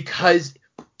 because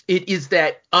it is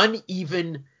that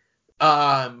uneven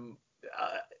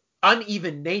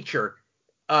nature,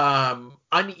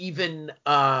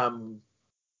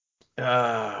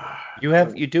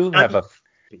 You do have a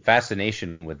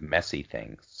fascination with messy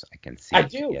things. I can see. I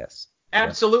do. Yes.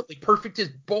 Absolutely. Yes. Perfect is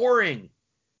boring.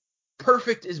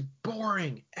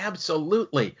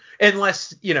 Absolutely.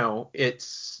 Unless,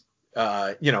 it's,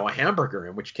 a hamburger,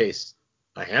 in which case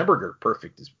a hamburger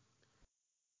perfect is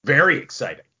very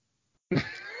exciting.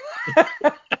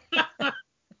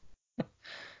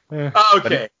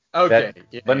 Okay.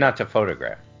 But not to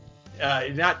photograph.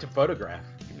 Not to photograph.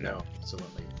 No,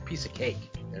 absolutely. Piece of cake.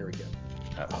 There we go.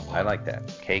 I like that.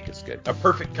 Cake is good. A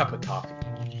perfect cup of coffee.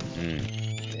 Yeah.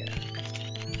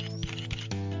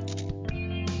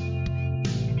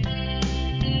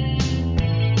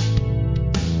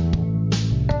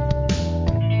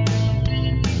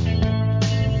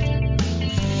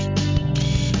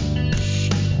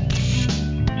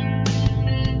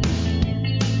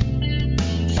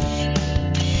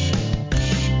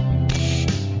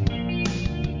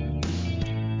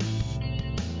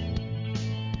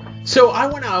 So I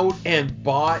went out and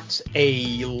bought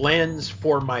a lens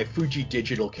for my Fuji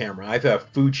digital camera. I have a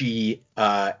Fuji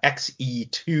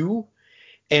Xe2,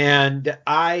 and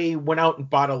I went out and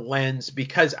bought a lens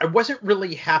because I wasn't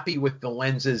really happy with the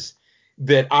lenses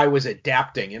that I was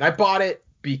adapting. And I bought it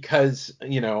because,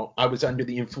 I was under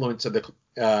the influence of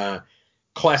the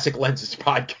Classic Lenses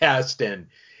podcast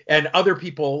and other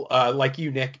people like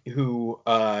you, Nick, who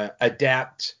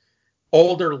adapt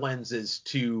older lenses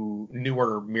to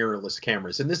newer mirrorless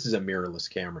cameras. And this is a mirrorless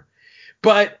camera.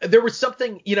 But there was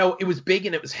something, it was big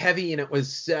and it was heavy, and it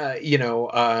was,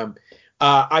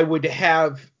 I would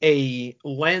have a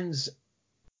lens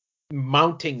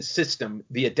mounting system,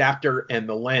 the adapter and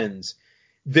the lens,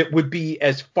 that would be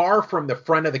as far from the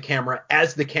front of the camera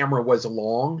as the camera was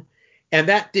long. And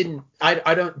that didn't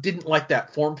like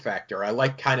that form factor. I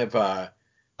like kind of a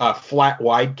flat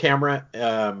wide camera,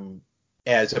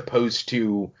 as opposed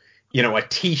to, a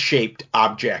T-shaped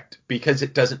object, because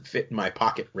it doesn't fit in my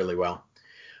pocket really well.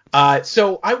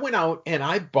 So I went out and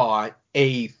I bought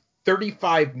a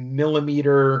 35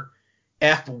 millimeter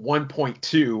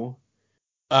f1.2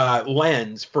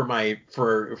 lens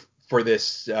for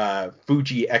this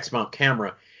Fuji X mount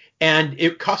camera, and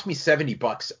it cost me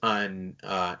 $70 on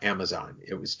Amazon.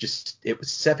 It was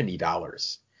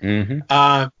 $70.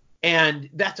 Mm-hmm. And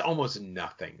that's almost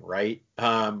nothing, right?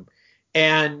 And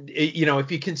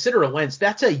if you consider a lens,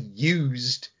 that's a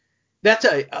used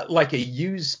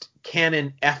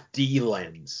Canon FD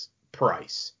lens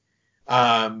price.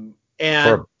 And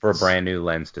for a brand new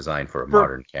lens designed for a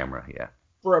modern camera, yeah.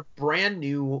 For a brand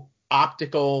new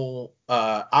optically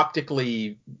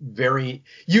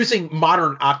using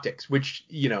modern optics, which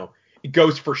it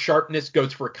goes for sharpness,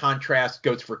 goes for contrast,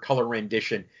 goes for color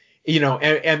rendition,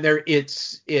 and there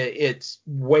it's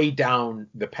way down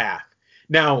the path.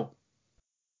 Now,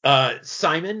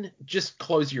 Simon, just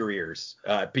close your ears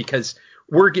because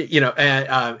we're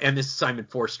and this is Simon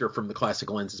Forster from the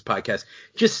Classic Lenses podcast.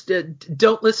 Just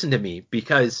don't listen to me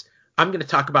because I'm going to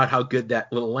talk about how good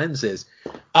that little lens is.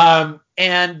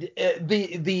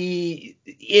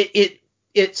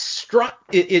 It struck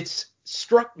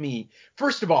me.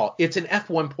 First of all, it's an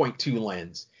f1.2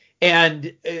 lens,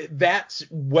 and that's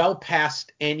well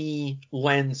past any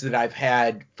lens that I've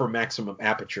had for maximum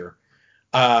aperture.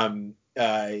 And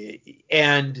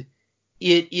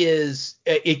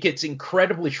it gets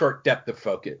incredibly short depth of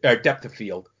focus, or depth of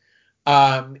field.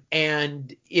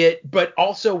 But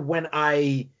also when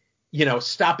I,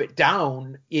 stop it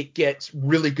down, it gets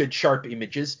really good sharp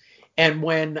images. And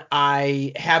when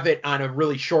I have it on a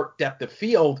really short depth of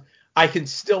field, I can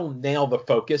still nail the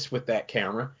focus with that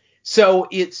camera. So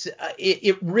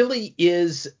it really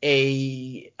is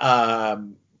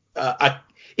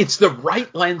it's the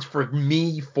right lens for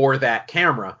me for that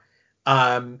camera.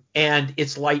 And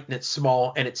it's light and it's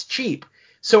small and it's cheap.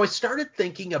 So I started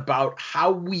thinking about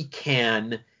how we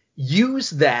can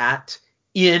use that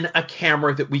in a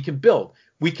camera that we can build.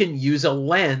 We can use a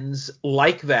lens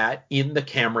like that in the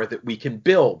camera that we can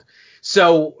build.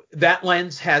 So that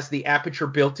lens has the aperture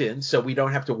built in, so we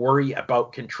don't have to worry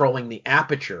about controlling the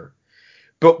aperture.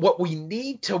 But what we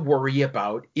need to worry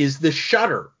about is the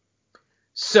shutter.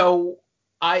 So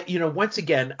once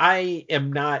again, I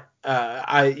am not,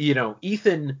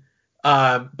 Ethan,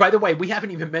 by the way, we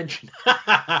haven't even mentioned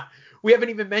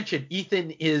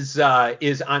Ethan is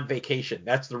on vacation.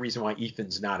 That's the reason why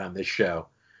Ethan's not on this show.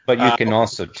 But you can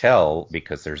also tell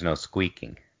because there's no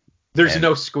squeaking. There's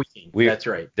no squeaking. That's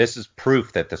right. This is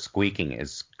proof that the squeaking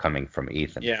is coming from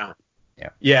Ethan. Yeah.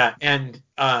 And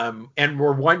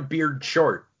we're one beard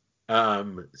short.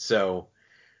 So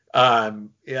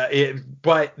anyway,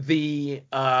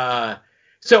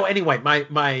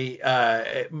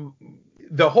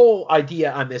 the whole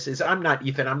idea on this is I'm not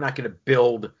Ethan. I'm not going to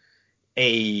build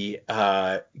a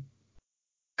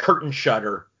curtain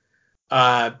shutter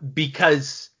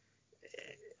because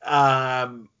I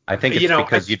think it's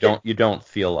because you don't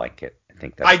feel like it. I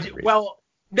think that's the reason. Well,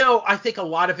 no, I think a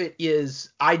lot of it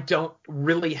is I don't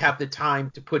really have the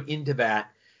time to put into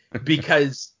that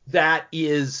because that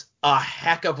is a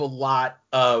heck of a lot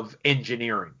of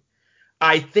engineering.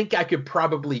 I think I could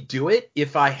probably do it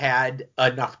if I had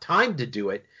enough time to do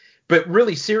it. But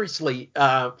really, seriously,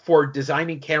 for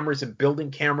designing cameras and building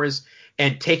cameras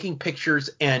and taking pictures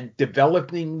and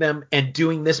developing them and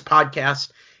doing this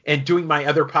podcast and doing my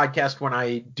other podcast when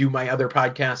I do my other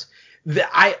podcast,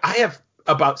 I have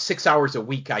about 6 hours a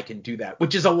week I can do that,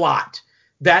 which is a lot.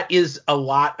 That is a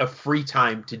lot of free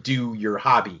time to do your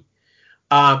hobby.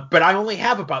 But I only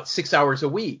have about 6 hours a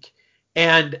week.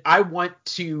 And I want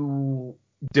to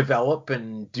develop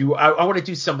and I want to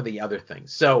do some of the other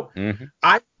things. So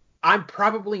I'm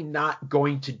probably not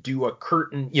going to do a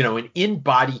curtain, an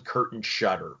in-body curtain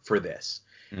shutter for this.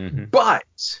 Mm-hmm.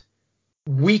 But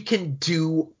we can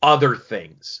do other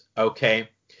things, okay?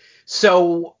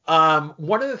 So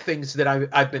one of the things that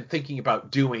I've been thinking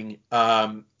about doing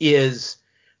is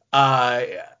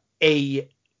a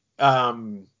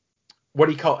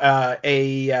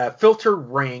filter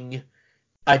ring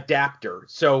adapter.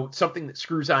 So something that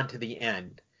screws onto the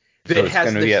end. So it's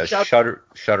going to be a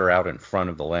shutter out in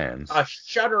front of the lens. A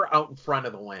shutter out in front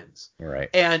of the lens. Right.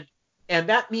 And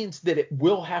that means that it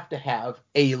will have to have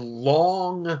a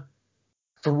long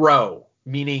throw,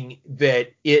 meaning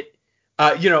that it,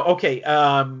 so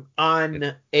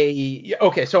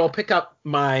I'll pick up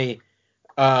my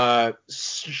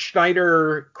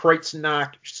Schneider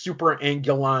Kreuznach Super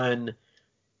Angulon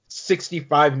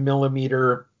 65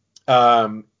 millimeter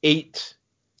f8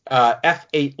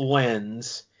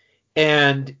 lens,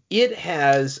 and it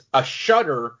has a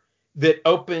shutter that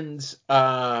opens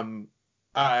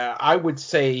I would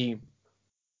say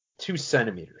 2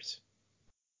 centimeters,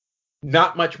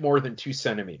 not much more than 2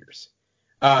 centimeters.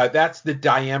 That's the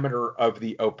diameter of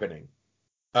the opening.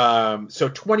 So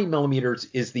 20 millimeters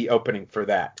is the opening for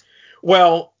that.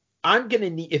 Well, I'm going to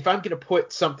need, if I'm going to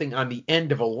put something on the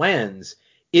end of a lens,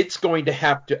 it's going to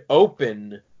have to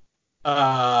open,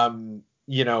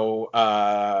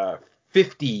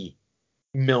 50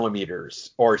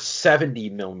 millimeters or 70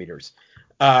 millimeters.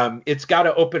 It's got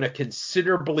to open a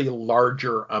considerably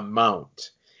larger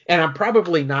amount. And I'm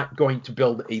probably not going to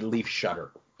build a leaf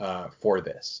shutter for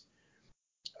this.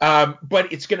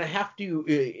 But it's going to have to,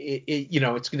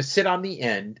 it's going to sit on the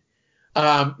end.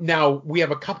 Now, we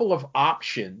have a couple of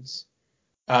options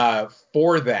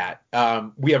for that.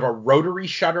 We have a rotary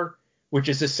shutter, which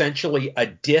is essentially a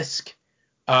disc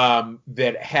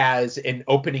that has an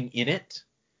opening in it.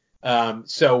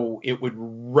 So it would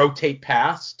rotate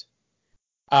past.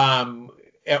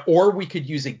 Or we could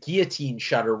use a guillotine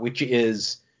shutter, which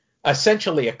is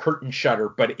essentially a curtain shutter,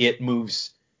 but it moves,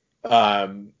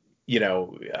 often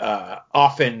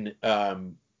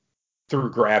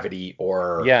through gravity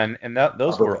or. Yeah, and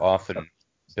those were often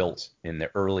built in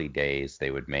the early days.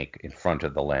 They would make in front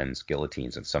of the lens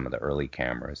guillotines in some of the early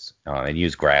cameras and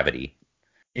use gravity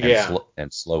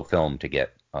and slow film to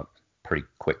get a pretty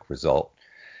quick result.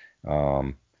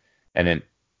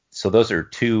 So those are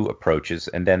two approaches.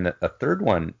 And then a third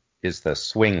one is the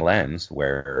swing lens,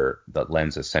 where the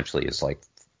lens essentially is like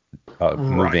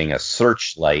moving a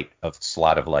searchlight, a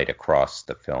slot of light across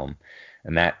the film.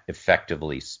 And that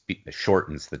effectively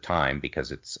shortens the time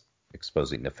because it's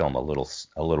exposing the film a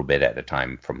little bit at a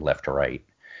time from left to right.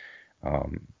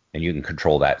 And you can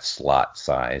control that slot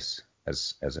size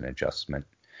as an adjustment.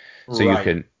 So you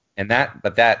can,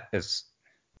 but that is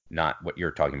not what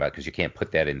you're talking about, because you can't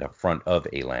put that in the front of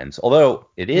a lens. Although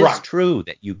it is true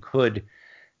that you could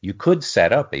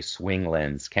set up a swing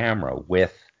lens camera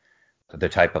with the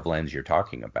type of lens you're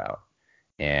talking about,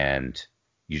 and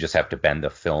you just have to bend the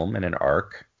film in an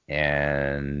arc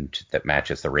and that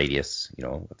matches the radius,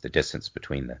 of the distance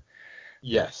between the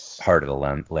part of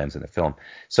the lens and the film.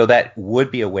 So that would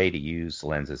be a way to use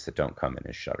lenses that don't come in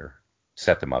a shutter.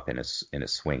 Set them up in a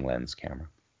swing lens camera.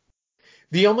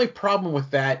 The only problem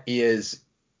with that is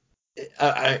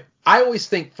I always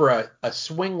think for a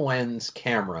swing lens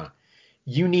camera,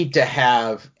 you need to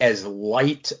have as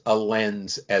light a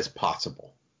lens as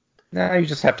possible. No, you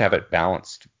just have to have it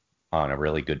balanced on a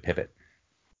really good pivot.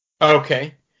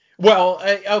 Okay. Well,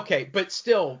 okay, but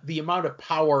still the amount of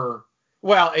power.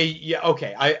 Well, yeah,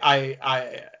 okay.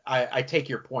 I take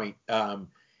your point. It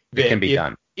can be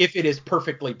done. If it is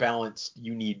perfectly balanced,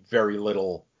 you need very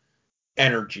little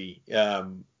energy.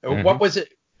 What was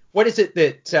it? What is it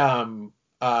that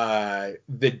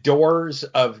the doors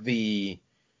of the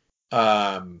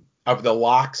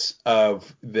locks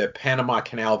of the Panama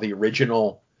Canal, the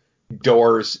original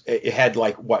doors, it had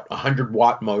like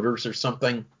 100-watt motors or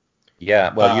something?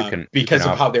 Yeah, well, you can because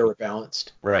of how they were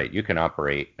balanced. Right, you can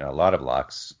operate a lot of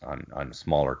locks on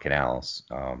smaller canals.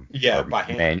 By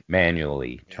hand,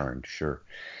 manually turned, sure.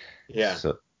 Yeah.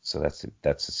 So that's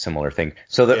a similar thing.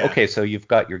 So okay, so you've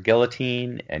got your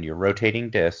guillotine and your rotating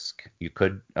disc. You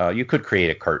could create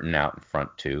a curtain out in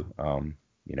front too.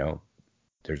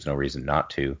 There's no reason not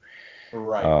to.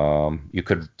 Right. You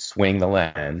could swing the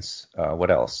lens. What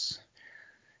else?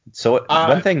 So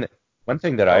one thing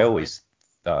that I always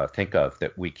think of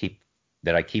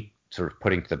that I keep sort of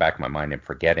putting to the back of my mind and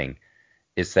forgetting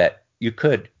is that you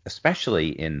could,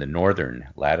 especially in the northern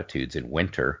latitudes in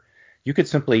winter, you could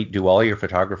simply do all your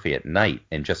photography at night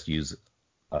and just use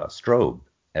a strobe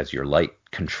as your light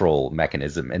control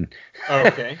mechanism, and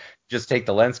just take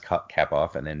the lens cap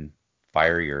off and then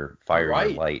fire your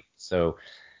light. So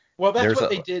that's what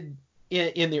they did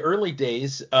in the early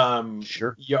days.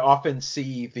 Sure. You often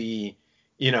see the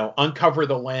uncover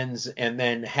the lens and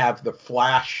then have the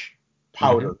flash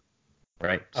powder. Mm-hmm.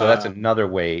 Right. So that's another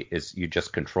way, is you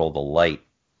just control the light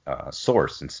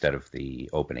source instead of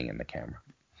the opening in the camera.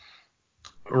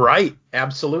 Right.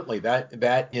 Absolutely.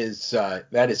 That is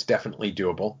definitely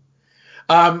doable.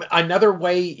 Another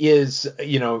way is,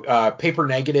 paper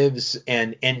negatives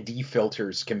and ND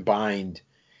filters combined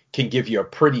can give you a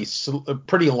pretty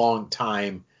long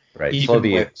time, right? Even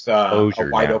with a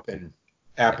wide open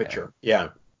aperture. Yeah.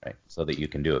 Right. So that you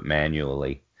can do it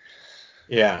manually.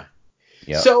 Yeah.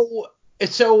 Yeah. So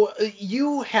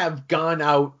you have gone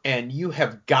out and you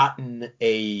have gotten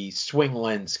a swing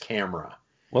lens camera.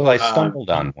 Well, I stumbled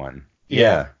on one.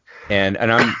 Yeah. And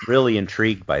I'm really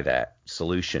intrigued by that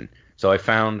solution. So I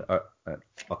found a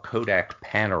Kodak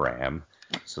Panoram.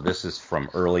 So this is from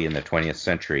early in the 20th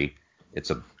century.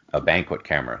 It's a banquet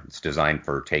camera. It's designed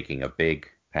for taking a big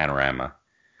panorama.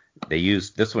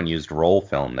 This one used roll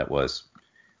film that was,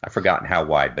 I've forgotten how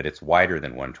wide, but it's wider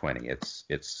than 120. It's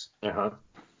I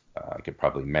could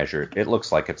probably measure it. It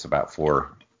looks like it's about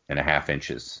 4.5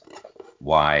 inches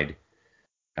wide,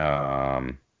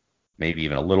 maybe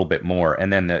even a little bit more,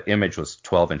 and then the image was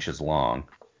 12 inches long.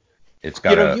 It's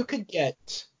got you could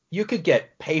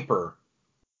get paper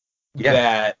yeah,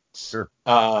 that sure.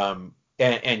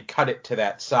 And cut it to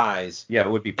that size. Yeah, it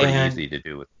would be pretty easy to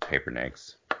do with paper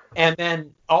NICs. And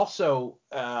then also,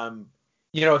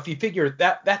 if you figure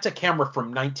that's a camera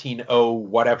from 1900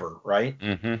 whatever, right?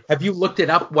 Mm-hmm. Have you looked it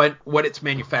up what its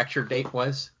manufacture date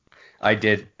was? I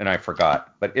did, and I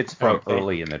forgot, but it's from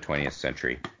early in the 20th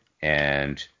century.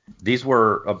 And these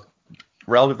were a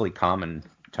relatively common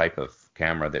type of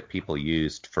camera that people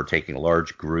used for taking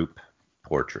large group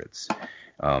portraits.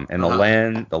 And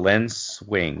the lens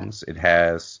swings. It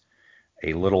has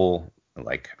a little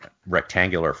like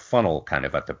rectangular funnel kind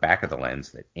of at the back of the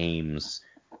lens that aims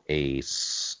a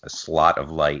slot of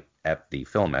light at the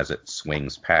film as it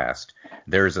swings past.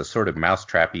 There's a sort of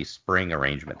mousetrappy spring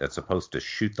arrangement that's supposed to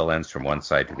shoot the lens from one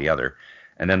side to the other.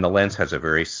 And then the lens has a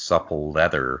very supple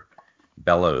leather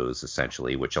bellows,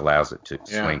 essentially, which allows it to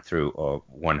swing through a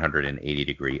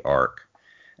 180-degree arc.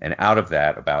 And out of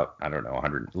that, about, I don't know,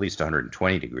 at least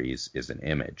 120 degrees is an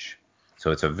image.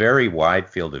 So it's a very wide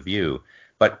field of view,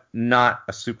 but not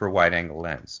a super wide angle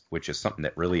lens, which is something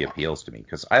that really appeals to me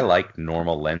because I like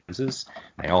normal lenses.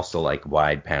 I also like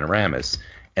wide panoramas.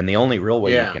 And the only real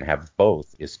way you can have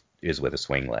both is with a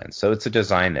swing lens. So it's a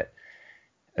design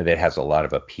that has a lot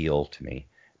of appeal to me.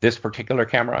 This particular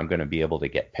camera, I'm going to be able to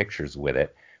get pictures with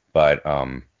it, but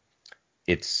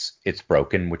it's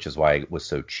broken, which is why it was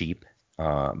so cheap.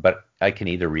 But I can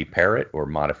either repair it or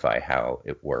modify how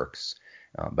it works.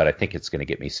 But I think it's going to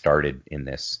get me started in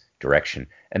this direction.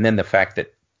 And then the fact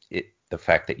that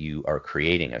you are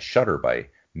creating a shutter by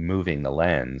moving the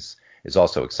lens is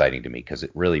also exciting to me because it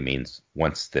really means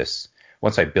once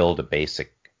I build a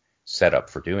basic setup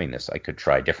for doing this, I could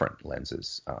try different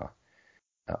lenses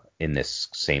in this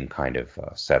same kind of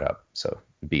setup. So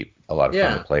it'd be a lot of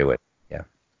fun to play with. Yeah.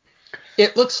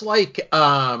 It looks like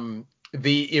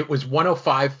it was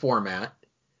 105 format,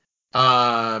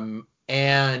 and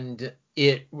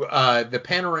the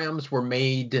panoramas were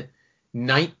made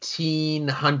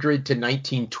 1900 to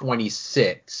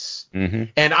 1926. Mm-hmm.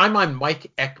 And I'm on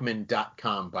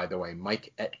MikeEckman.com, by the way,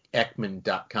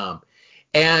 MikeEckman.com.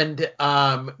 And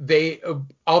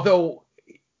although,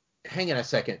 hang on a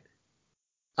second,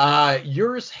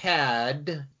 yours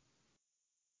had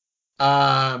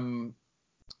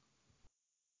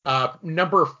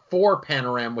number 4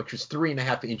 panorama, which was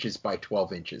 3.5 inches by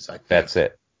 12 inches. I think that's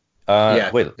it.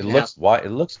 Wait, it looks wide.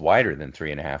 It looks wider than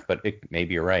 3.5, but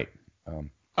maybe you're right.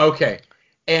 Okay,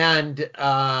 and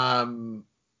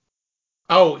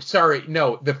sorry,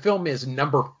 no, the film is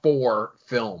number 4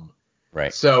 film.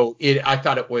 Right. So I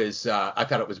thought it was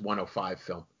 105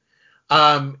 film.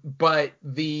 But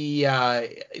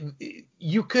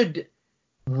you could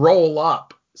roll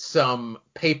up some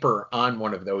paper on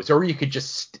one of those, or you could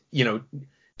just do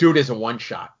it as a one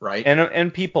shot, right?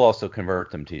 And people also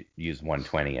convert them to use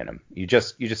 120 in them. You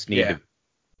just need to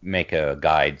make a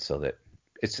guide so that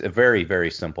it's a very,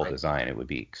 very simple design. It would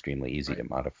be extremely easy to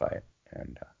modify it,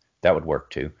 and that would work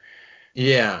too.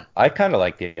 Yeah. I kind of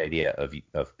like the idea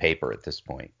of paper at this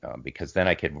point because then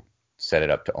I could set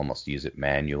it up to almost use it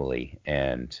manually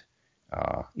and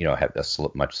have a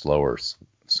much slower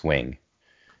swing.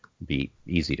 Be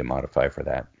easy to modify for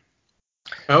that.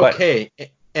 Okay.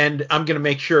 And I'm going to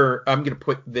make sure I'm going to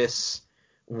put this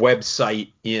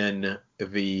website in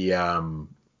the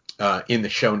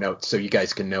show notes so you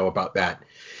guys can know about that.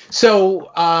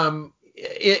 So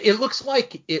it looks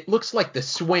like the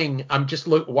swing. I'm just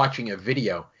watching a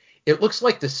video. It looks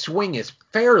like the swing is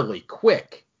fairly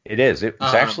quick. It is.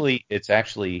 It's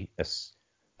actually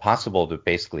possible to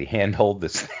basically handhold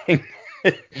this thing.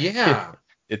 Yeah.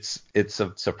 It's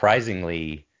a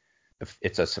surprisingly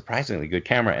good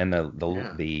camera, and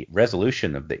the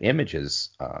resolution of the images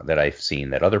that I've seen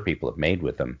that other people have made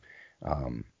with them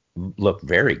look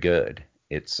very good.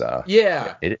 It's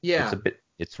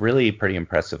really a pretty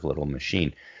impressive little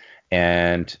machine,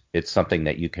 and it's something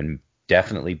that you can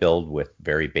definitely build with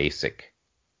very basic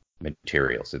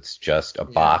materials. It's just a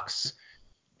box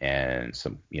and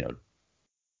some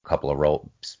couple of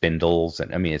spindles,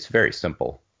 and I mean it's very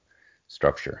simple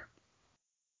structure.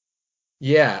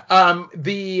 Yeah.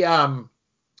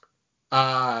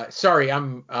 Sorry,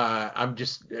 I'm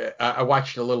just I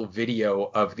watched a little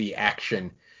video of the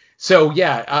action. So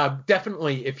yeah,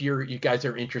 definitely if you guys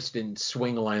are interested in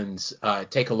swing lens,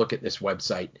 take a look at this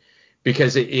website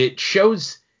because it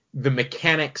shows the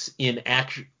mechanics in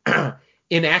action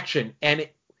and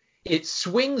it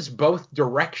swings both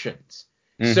directions.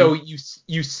 Mm-hmm. So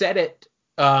you set it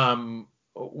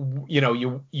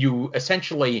you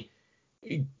essentially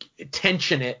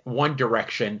tension it one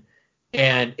direction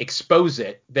and expose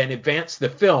it, then advance the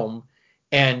film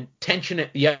and tension it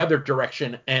the other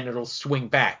direction, and it'll swing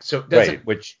back. So it doesn't, right,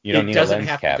 which you don't need a lens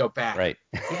have cap, to go back. right?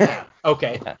 Yeah.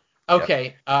 Okay. Yeah.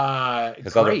 Okay.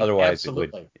 Because Great. otherwise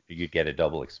Absolutely. you'd get a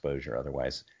double exposure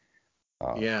otherwise.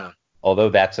 Yeah. Although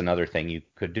that's another thing you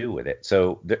could do with it.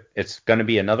 So it's going to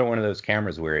be another one of those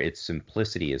cameras where its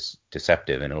simplicity is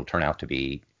deceptive, and it'll turn out to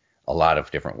be a lot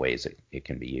of different ways it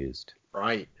can be used.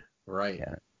 Right. Right.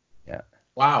 Yeah. Yeah.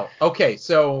 Wow. Okay.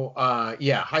 So,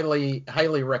 yeah, highly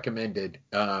recommended.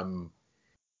 Yeah.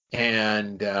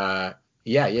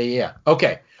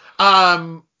 Okay.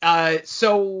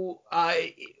 So,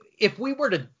 if we were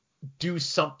to do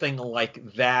something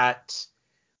like that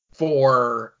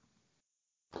for,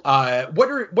 what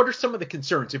are some of the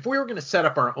concerns if we were going to set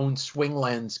up our own swing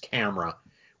lens camera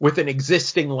with an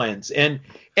existing lens? And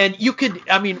you could,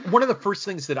 I mean, one of the first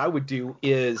things that I would do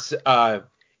is,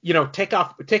 take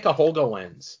a Holga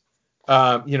lens,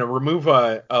 remove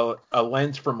a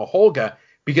lens from a Holga,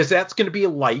 because that's going to be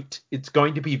light. It's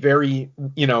going to be very,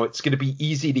 it's going to be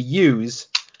easy to use.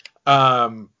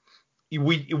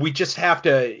 We just have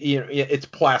to, it's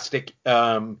plastic.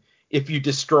 If you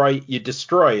destroy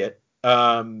it.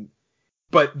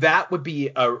 But that would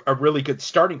be a really good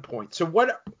starting point. So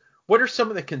what are some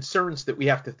of the concerns that we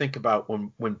have to think about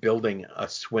when building a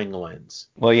swing lens?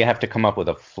 Well, you have to come up with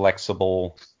a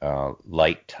flexible,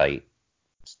 light tight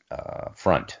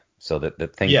front, so that the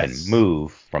thing can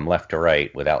move from left to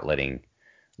right without letting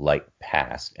light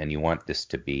pass. And you want this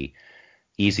to be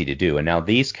easy to do. And now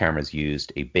these cameras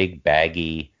used a big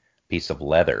baggy piece of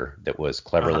leather that was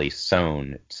cleverly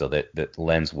sewn so that the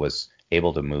lens was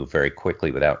able to move very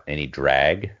quickly without any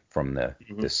drag from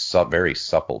this very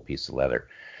supple piece of leather.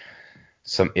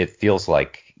 It feels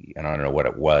like, I don't know what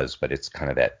it was, but it's kind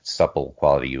of that supple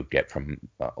quality you get from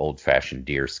old-fashioned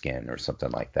deer skin or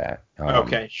something like that.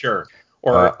 Okay, sure.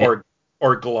 Or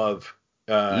glove.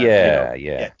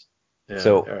 Yeah.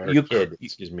 So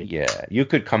excuse me. Yeah, you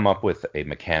could come up with a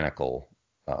mechanical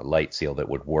light seal that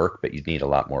would work, but you'd need a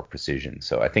lot more precision.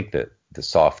 So I think that the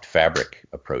soft fabric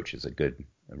approach is a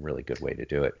really good way to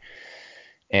do it.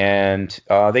 And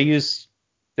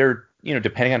they're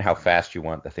depending on how fast you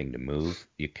want the thing to move,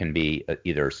 it can be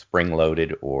either spring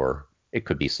loaded, or it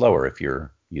could be slower. If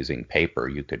you're using paper,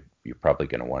 you're probably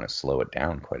going to want to slow it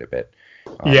down quite a bit.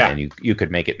 And you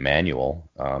could make it manual.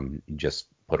 Just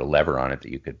put a lever on it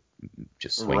that you could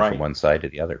just swing from one side to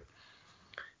the other.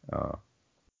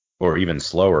 Or even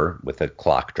slower with a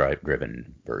clock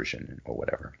driven version or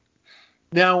whatever.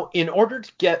 Now, in order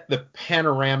to get the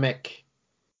panoramic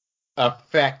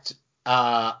effect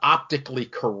optically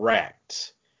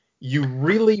correct, you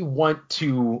really want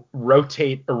to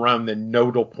rotate around the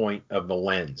nodal point of the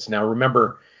lens. Now,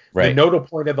 remember, the nodal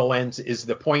point of the lens is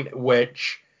the point at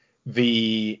which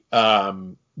the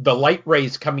light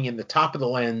rays coming in the top of the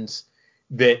lens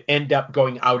that end up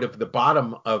going out of the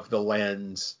bottom of the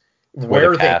lens,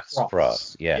 where they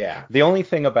cross. Yeah. The only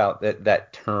thing about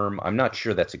that term, I'm not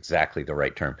sure that's exactly the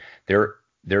right term. There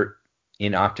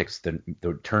in optics,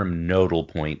 the term nodal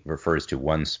point refers to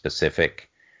one specific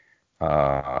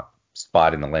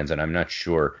spot in the lens, and I'm not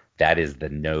sure that is the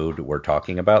node we're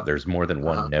talking about. There's more than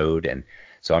one node, and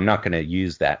so I'm not going to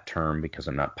use that term because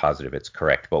I'm not positive it's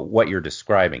correct. But what you're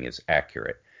describing is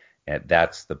accurate, and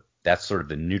that's sort of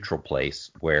the neutral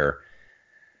place where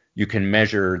you can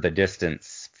measure the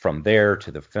distance from there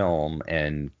to the film,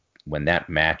 and when that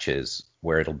matches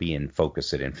where it'll be in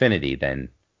focus at infinity, then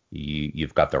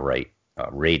you've got the right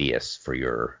radius for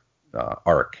your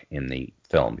arc in the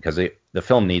film, because the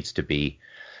film needs to be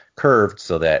curved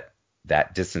so that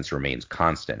distance remains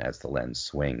constant as the lens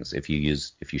swings. If you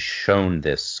shone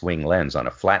this swing lens on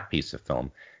a flat piece of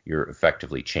film, you're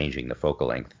effectively changing the focal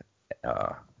length,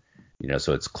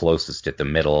 so it's closest at the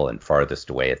middle and farthest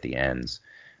away at the ends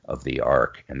of the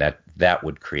arc, and that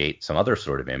would create some other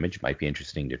sort of image. Might be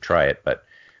interesting to try it, but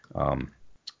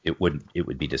it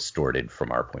would be distorted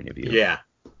from our point of view. Yeah.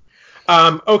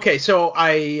 Okay, so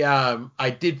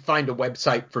I did find a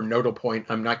website for nodal point.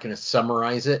 I'm not going to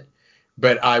summarize it,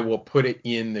 but I will put it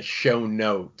in the show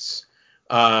notes.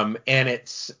 And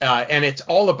it's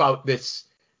all about this,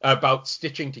 about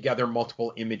stitching together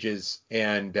multiple images,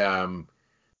 and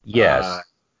yes.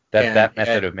 That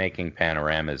method of making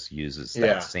panoramas uses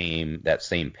that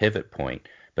same pivot point,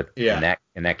 but in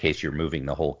that case you're moving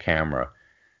the whole camera,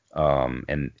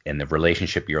 and the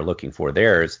relationship you're looking for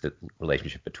there is the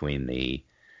relationship between the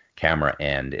camera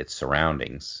and its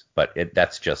surroundings. But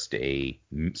that's just a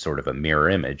sort of a mirror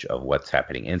image of what's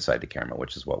happening inside the camera,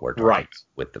 which is what we're talking about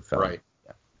with the film. Right.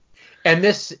 And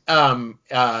this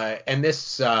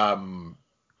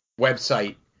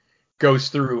website goes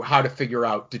through how to figure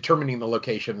out determining the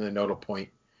location of the nodal point.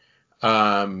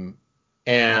 And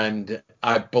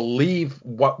I believe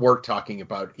what we're talking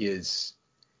about is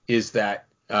that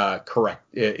correct?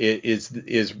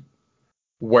 Is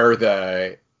where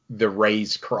the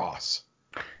rays cross.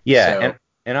 Yeah, So,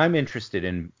 and I'm interested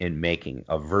in making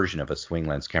a version of a swing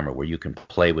lens camera where you can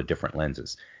play with different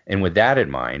lenses. And with that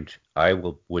in mind,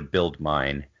 would build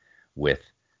mine with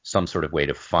some sort of way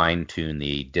to fine tune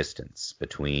the distance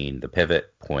between the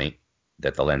pivot point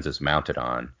that the lens is mounted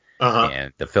on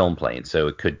and the film plane. So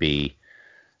it could be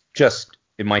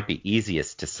it might be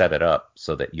easiest to set it up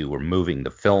so that you were moving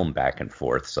the film back and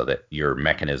forth so that your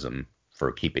mechanism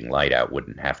for keeping light out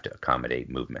wouldn't have to accommodate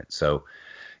movement. So,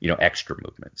 extra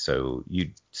movement. So you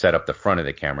set up the front of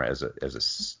the camera as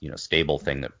a stable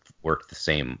thing that worked the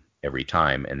same every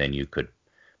time, and then you could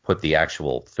put the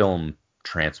actual film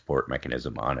transport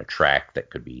mechanism on a track that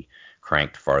could be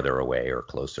cranked farther away or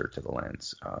closer to the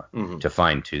lens to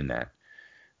fine tune that.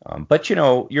 But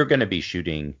you're going to be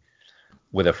shooting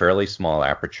with a fairly small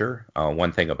aperture.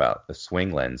 One thing about the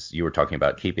swing lens, you were talking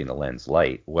about keeping the lens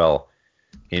light. Well,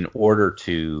 in order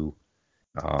to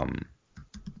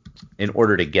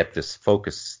get this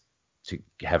focus to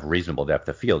have reasonable depth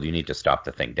of field, you need to stop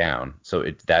the thing down. So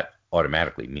that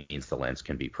automatically means the lens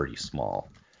can be pretty small.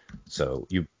 So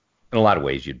in a lot of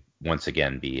ways, you'd once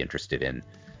again be interested in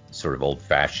sort of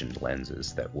old-fashioned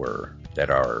lenses that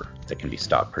can be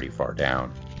stopped pretty far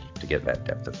down to get that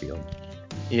depth of field.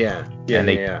 Yeah.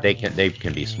 And they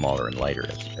can be smaller and lighter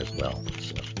as well.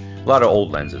 So a lot of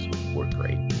old lenses would work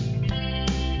great.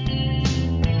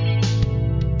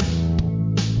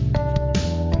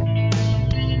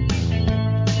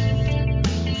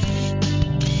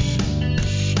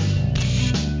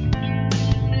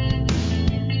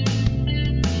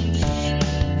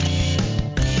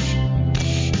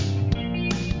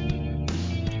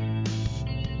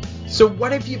 So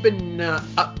what have you been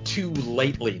up to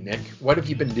lately, Nick? What have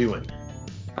you been doing?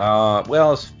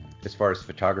 Well, as far as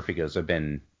photography goes, I've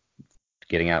been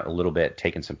getting out a little bit,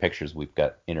 taking some pictures. We've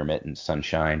got intermittent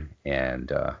sunshine,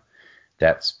 and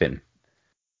that's been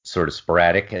sort of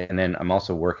sporadic. And then I'm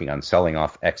also working on selling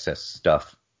off excess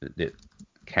stuff. The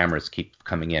cameras keep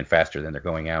coming in faster than they're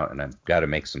going out, and I've got to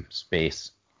make some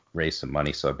space, raise some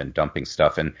money. So I've been dumping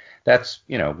stuff, and that's,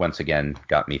 once again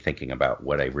got me thinking about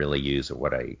what I really use or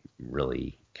what I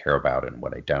really care about and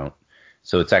what I don't.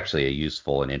 So it's actually a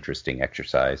useful and interesting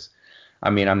exercise. I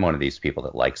mean, I'm one of these people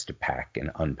that likes to pack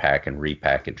and unpack and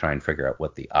repack and try and figure out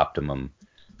what the optimum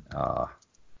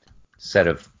set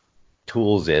of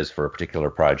tools is for a particular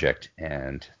project,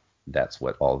 and that's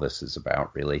what all this is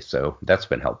about, really. So that's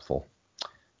been helpful.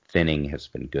 Thinning has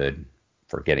been good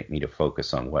for getting me to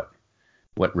focus on what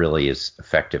really is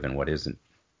effective and what isn't.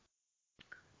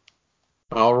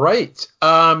 All right.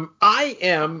 I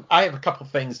have a couple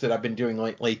things that I've been doing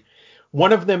lately.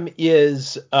 One of them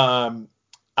is I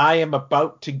am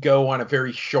about to go on a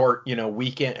very short,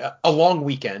 weekend, a long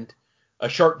weekend, a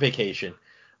short vacation,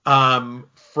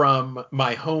 from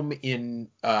my home in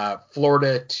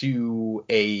Florida to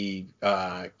a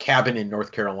cabin in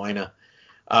North Carolina,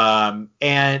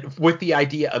 and with the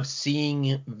idea of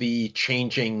seeing the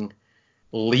changing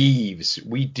leaves.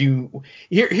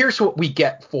 Here's what we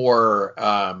get for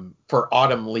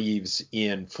autumn leaves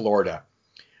in Florida.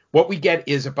 What we get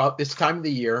is about this time of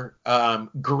the year,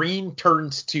 green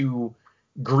turns to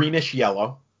greenish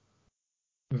yellow.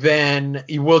 Then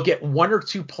you will get one or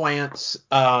two plants,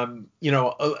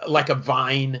 like a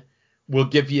vine will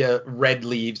give you red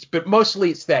leaves, but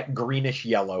mostly it's that greenish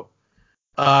yellow.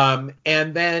 And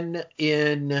then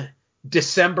in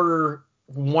December,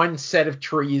 one set of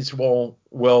trees will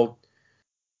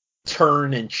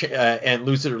turn and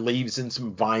lose their leaves, and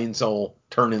some vines will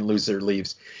turn and lose their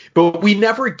leaves. But we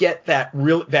never get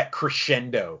that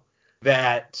crescendo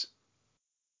that,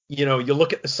 you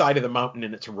look at the side of the mountain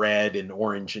and it's red and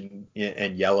orange and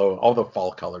yellow, all the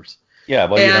fall colors. Yeah,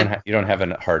 well, you don't have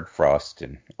a hard frost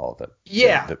and all the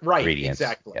right, ingredients.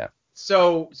 Exactly. Yeah.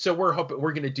 So we're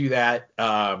going to do that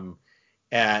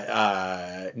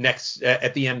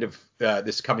at the end of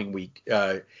this coming week.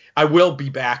 I will be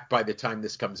back by the time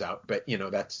this comes out, but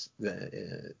that's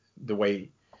the way.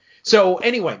 So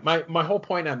anyway, my whole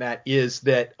point on that is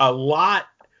that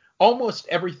almost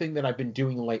everything that I've been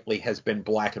doing lately has been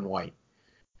black and white.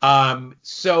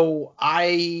 So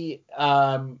I'm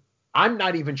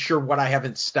not even sure what I have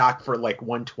in stock for like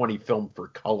 120 film for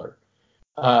color.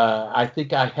 I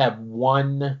think I have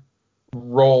one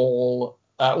roll.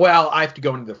 Well, I have to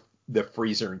go into the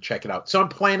freezer and check it out. So I'm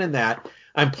planning that.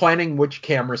 I'm planning which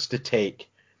cameras to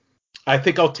take. I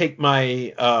think I'll take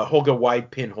my Holga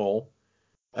wide pinhole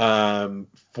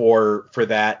for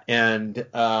that, and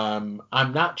I'm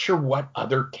not sure what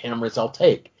other cameras I'll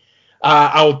take.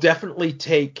 I'll definitely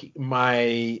take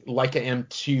my Leica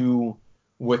M2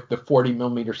 with the 40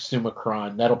 millimeter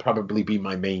Summicron. That'll probably be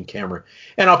my main camera,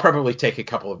 and I'll probably take a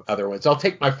couple of other ones. I'll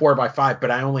take my 4x5, but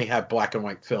I only have black and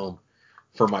white film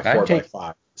for my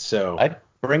 4x5. So I'd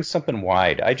bring something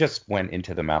wide. I just went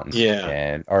into the mountains, yeah.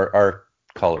 and our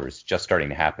color is just starting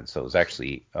to happen. So it was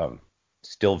actually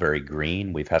still very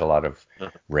green. We've had a lot of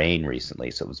rain recently,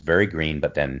 so it was very green,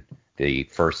 but then the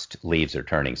first leaves are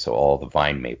turning, so all the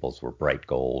vine maples were bright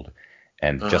gold,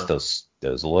 and just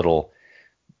those little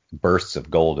bursts of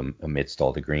gold amidst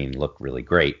all the green look really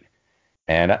great.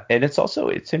 And it's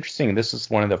interesting. This is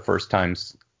one of the first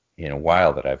times in a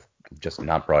while that I've just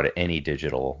not brought any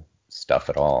digital stuff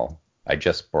at all. I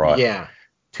just brought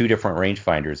two different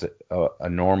rangefinders, a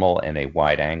normal and a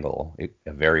wide angle,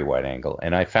 a very wide angle.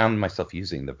 And I found myself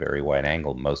using the very wide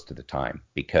angle most of the time,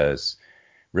 because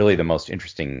really the most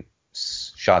interesting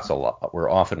shots were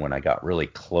often when I got really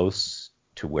close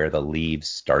to where the leaves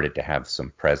started to have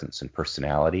some presence and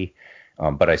personality,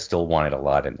 but I still wanted a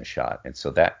lot in the shot. And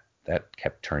so that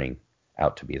kept turning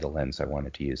out to be the lens I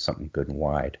wanted to use, something good and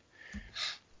wide.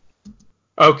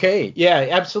 Okay, yeah,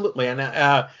 absolutely. And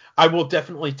I will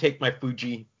definitely take my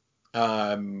Fuji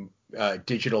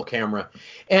digital camera.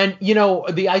 And,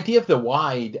 the idea of the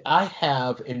wide, I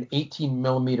have an 18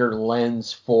 millimeter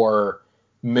lens for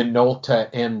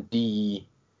Minolta MD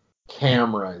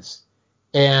cameras,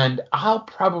 and I'll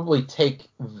probably take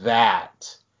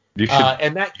that. You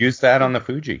should use that on the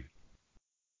Fuji.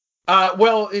 Yeah.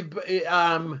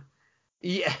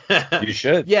 You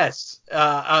should. Yes.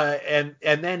 And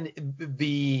then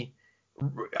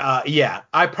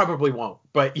I probably won't,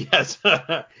 but yes.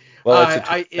 Well,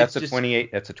 that's a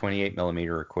 28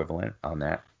 millimeter equivalent on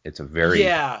that. It's a very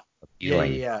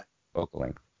appealing focal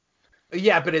length.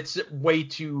 Yeah, but it's way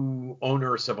too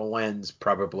onerous of a lens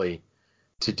probably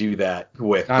to do that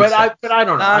with. Nonsense. But I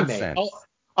don't know. Nonsense.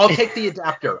 I'll take the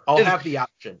adapter. I'll have the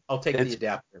option. I'll take the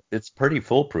adapter. It's pretty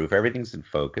foolproof. Everything's in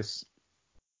focus.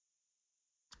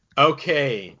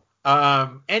 Okay.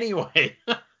 Anyway.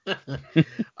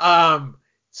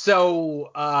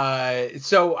 So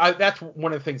that's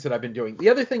one of the things that I've been doing. The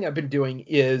other thing I've been doing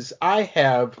is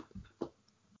I've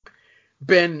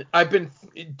been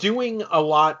doing a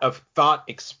lot of thought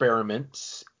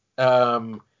experiments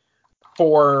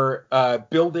for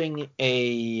building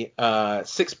a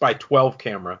 6x12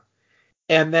 camera.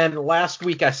 And then last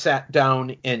week I sat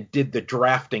down and did the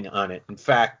drafting on it. In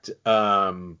fact,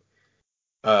 a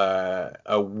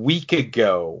week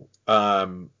ago, at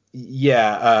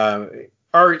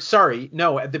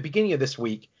the beginning of this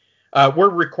week, we're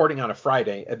recording on a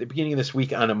Friday. At the beginning of this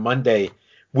week, on a Monday,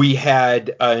 we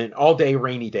had an all-day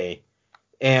rainy day.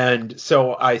 And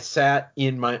so I sat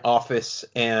in my office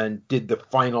and did the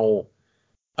final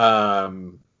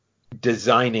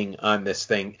designing on this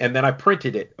thing. And then I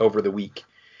printed it over the week.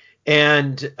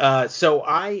 And so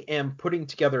I am putting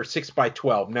together a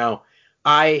 6x12. Now,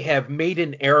 I have made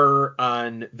an error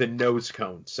on the nose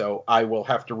cone, so I will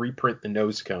have to reprint the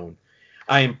nose cone.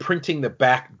 I am printing the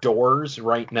back doors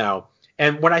right now.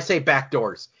 And when I say back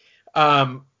doors,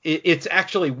 it's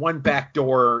actually one back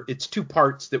door. It's two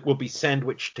parts that will be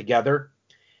sandwiched together,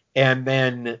 and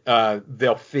then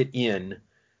they'll fit in.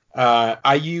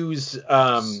 I use...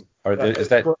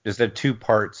 is there two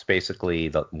parts, basically?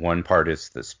 The one part is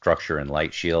the structure and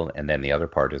light shield, and then the other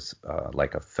part is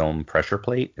like a film pressure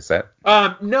plate. Is that?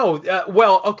 No.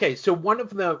 Well, okay. So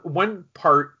one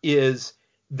part is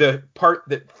the part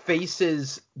that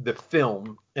faces the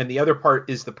film, and the other part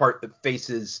is the part that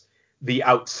faces the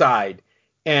outside.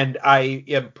 And I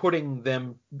am putting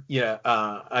them.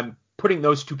 I'm putting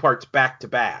those two parts back to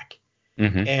back.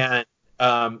 Mm-hmm.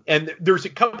 And there's a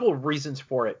couple of reasons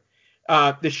for it.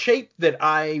 The shape that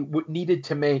I needed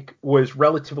to make was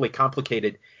relatively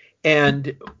complicated,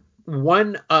 and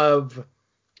one of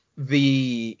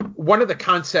the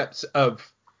concepts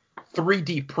of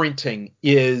 3D printing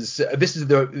is this is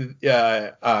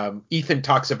the Ethan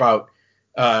talks about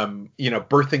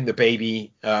birthing the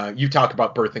baby. You talk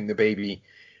about birthing the baby.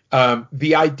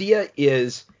 The idea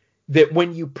is that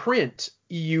when you print,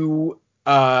 you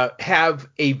have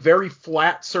a very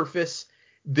flat surface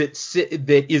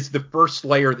that is the first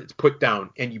layer that's put down,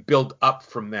 and you build up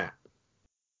from that.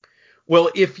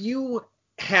 Well, if you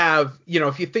have,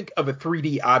 if you think of a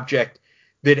 3D object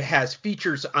that has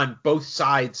features on both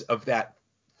sides of that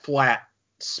flat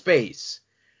space,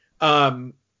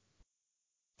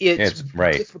 it's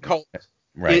difficult.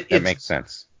 Right. That makes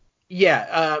sense.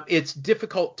 Yeah. It's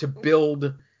difficult to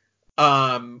build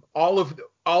all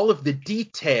of the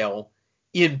detail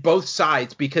in both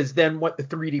sides, because then what the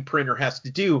 3D printer has to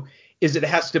do is it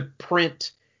has to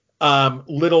print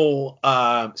little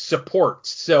supports.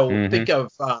 So think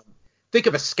of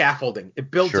a scaffolding.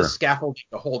 It builds a scaffolding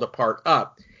to hold a part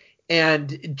up,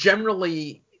 and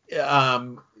generally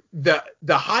the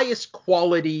highest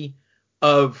quality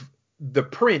of the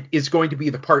print is going to be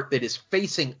the part that is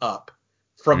facing up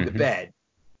from the bed.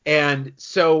 And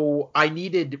so I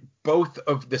needed both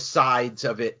of the sides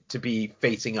of it to be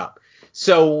facing up.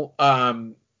 So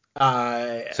so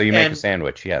you make a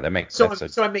sandwich. Yeah, that makes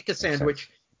sense. So I make a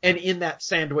sandwich, and in that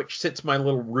sandwich sits my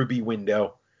little Ruby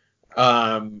window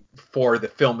for the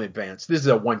film advance. This is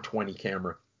a 120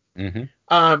 camera.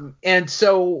 And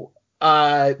so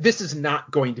this is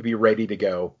not going to be ready to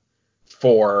go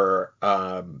for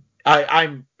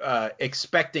I'm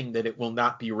expecting that it will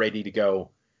not be ready to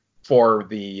go for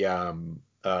the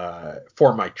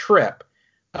for my trip,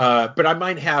 but I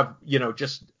might have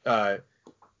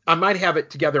I might have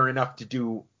it together enough to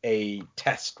do a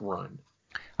test run.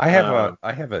 I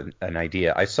have an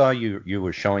idea. I saw you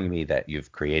were showing me that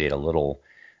you've created a little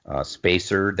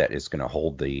spacer that is going to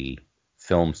hold the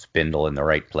film spindle in the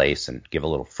right place and give a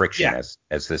little friction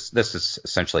as this is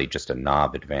essentially just a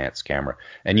knob advanced camera,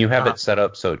 and you have it set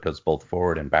up so it goes both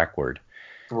forward and backward.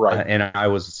 Right. And I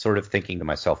was sort of thinking to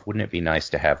myself, wouldn't it be nice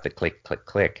to have the click, click,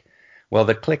 click? Well,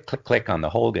 the click, click, click on the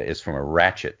Holga is from a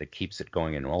ratchet that keeps it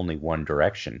going in only one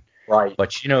direction. Right.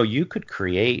 But, you could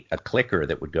create a clicker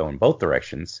that would go in both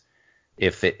directions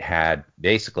if it had,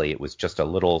 basically, it was just a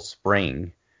little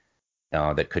spring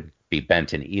that could be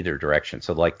bent in either direction.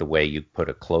 So like the way you put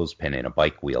a clothespin in a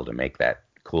bike wheel to make that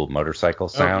cool motorcycle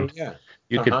sound. Yeah.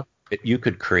 You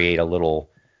could create a little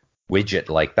widget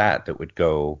like that would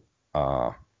go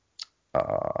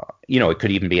it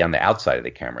could even be on the outside of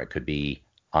the camera. It could be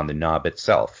on the knob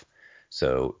itself.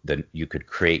 So then you could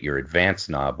create your advanced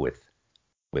knob with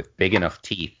big enough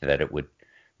teeth that it would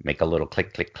make a little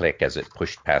click, click, click as it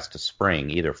pushed past a spring,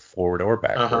 either forward or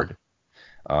backward.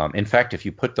 In fact, if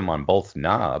you put them on both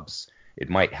knobs, it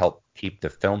might help keep the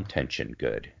film tension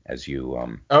good as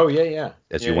you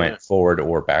went forward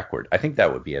or backward. I think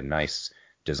that would be a nice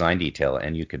design detail,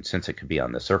 and you can, since it could be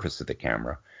on the surface of the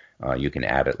camera, you can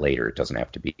add it later. It doesn't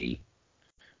have to be.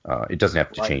 It doesn't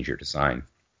have to change your design.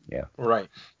 Yeah. Right.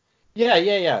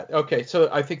 Yeah. Okay. So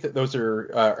I think that those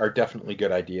are definitely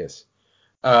good ideas.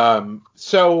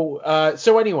 So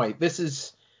anyway, this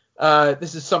is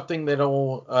something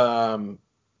that'll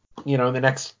in the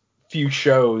next few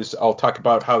shows I'll talk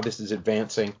about how this is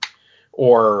advancing,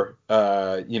 or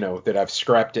that I've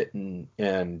scrapped it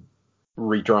and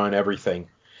redrawn everything.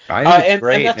 I think it's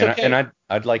great, and that's okay. And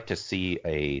I'd like to see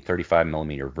a 35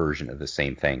 millimeter version of the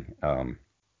same thing. I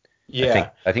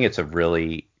think it's a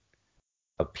really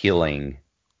appealing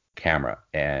camera,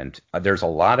 and there's a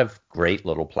lot of great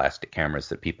little plastic cameras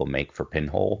that people make for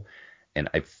pinhole, and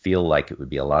I feel like it would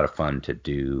be a lot of fun to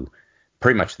do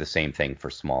pretty much the same thing for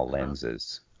small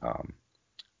lenses.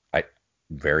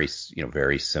 Very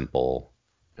simple,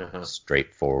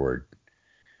 straightforward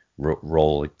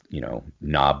roll,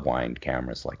 knob wind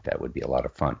cameras like that would be a lot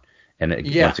of fun. And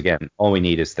once again, all we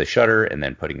need is the shutter, and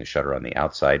then putting the shutter on the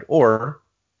outside, or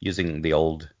using the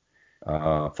old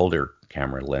folder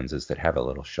camera lenses that have a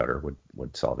little shutter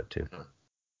would solve it too.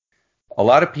 A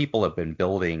lot of people have been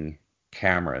building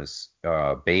cameras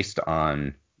based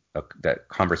on that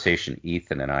conversation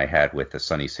Ethan and I had with the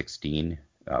Sunny 16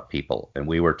 people, and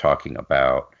we were talking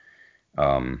about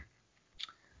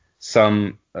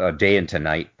some day into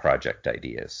night project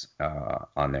ideas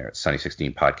on their Sunny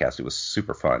 16 podcast. It was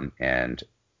super fun, and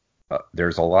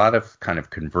there's a lot of kind of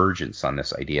convergence on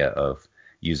this idea of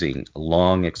using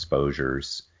long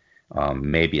exposures,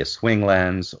 maybe a swing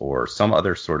lens or some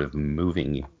other sort of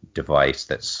moving device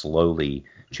that slowly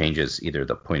changes either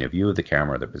the point of view of the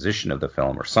camera, the position of the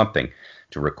film, or something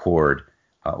to record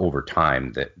over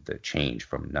time the change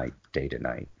from day to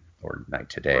night or night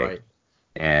to day. Right.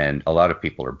 And a lot of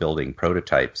people are building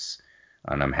prototypes,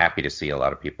 and I'm happy to see a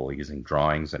lot of people using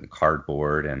drawings and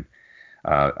cardboard. And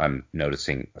I'm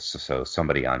noticing, so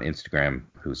somebody on Instagram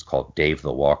who's called Dave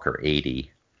the Walker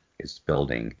 80 is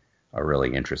building a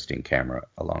really interesting camera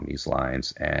along these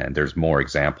lines. And there's more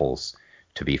examples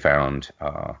to be found,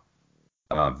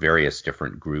 various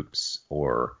different groups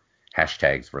or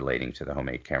hashtags relating to the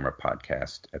Homemade Camera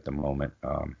podcast at the moment.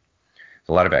 There's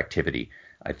a lot of activity.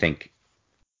 I think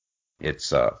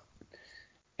it's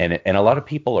and a lot of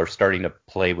people are starting to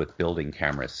play with building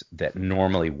cameras that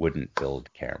normally wouldn't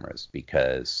build cameras,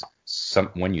 because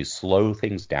when you slow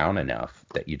things down enough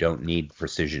that you don't need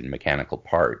precision mechanical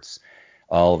parts,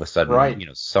 all of a sudden,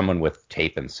 Right. someone with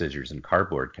tape and scissors and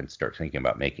cardboard can start thinking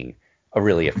about making a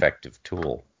really effective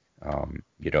tool.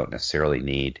 You don't necessarily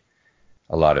need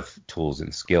a lot of tools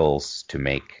and skills to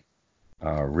make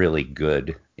really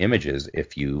good images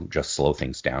if you just slow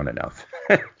things down enough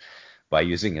by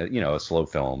using a slow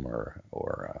film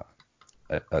or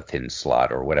a thin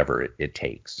slot or whatever it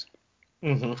takes.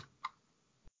 Mm-hmm.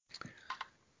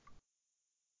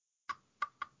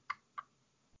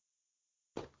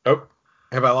 Oh,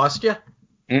 have I lost you?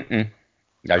 I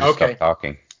just stopped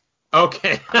talking.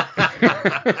 Okay.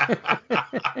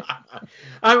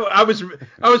 I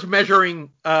was measuring.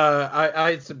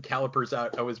 I had some calipers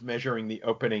out. I was measuring the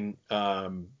opening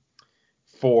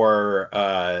for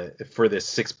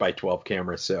this 6x12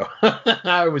 camera. So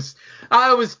I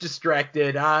was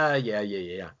distracted.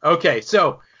 Yeah. Okay.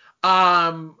 So do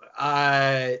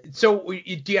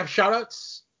you have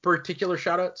shoutouts? Particular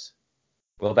shoutouts?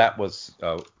 Well, that was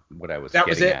what I was That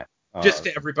getting was it? at. Just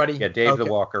to everybody? Yeah, Dave the Okay.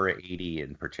 Walker 80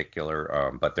 in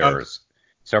particular, but there's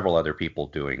several other people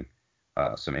doing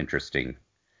some interesting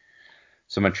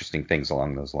things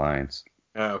along those lines.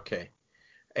 Okay.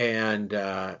 And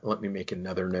let me make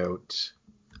another note.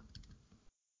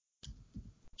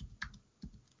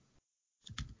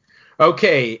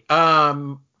 Okay.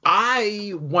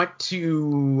 I want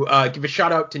to give a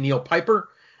shout out to Neil Piper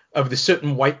of the Soot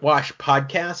and Whitewash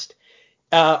podcast.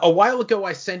 A while ago,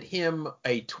 I sent him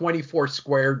a 24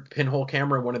 squared pinhole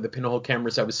camera, one of the pinhole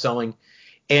cameras I was selling,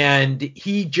 and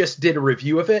he just did a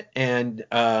review of it, and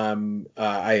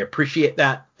I appreciate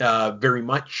that very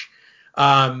much.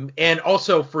 And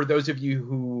also, for those of you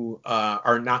who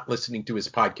are not listening to his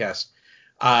podcast,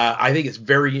 I think it's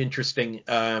very interesting.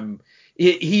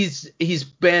 He's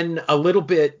been a little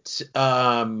bit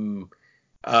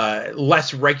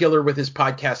less regular with his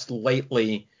podcast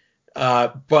lately.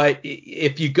 But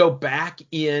if you go back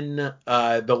in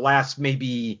the last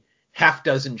maybe half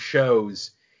dozen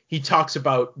shows, he talks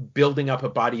about building up a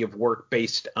body of work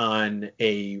based on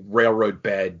a railroad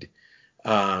bed,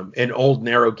 an old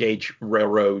narrow gauge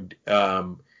railroad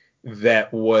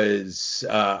that was,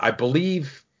 I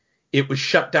believe, it was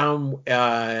shut down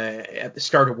at the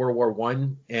start of World War I,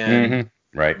 and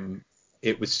Right.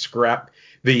 It was scrapped.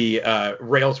 The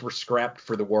rails were scrapped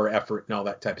for the war effort and all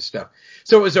that type of stuff.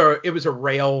 So it was a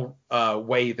rail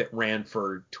way that ran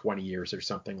for 20 years or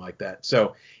something like that.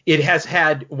 So it has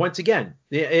had, once again,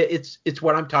 it's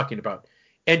what I'm talking about.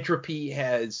 Entropy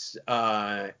has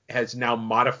now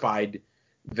modified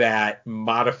that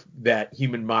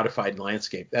human modified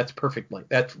landscape. That's perfect.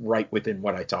 That's right within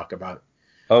what I talk about.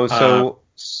 Oh,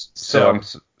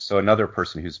 so another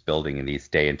person who's building these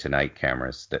day and night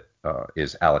cameras that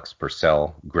is Alex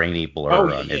Purcell, Grainy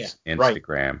Blur on his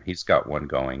Instagram. Right. He's got one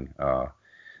going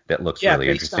that looks really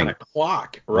interesting. Yeah, based on a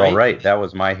clock, right? Well, right. That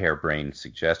was my harebrained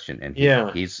suggestion, and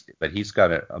he's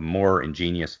got a more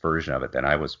ingenious version of it than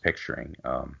I was picturing.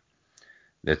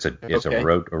 It's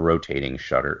a rotating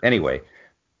shutter. Anyway,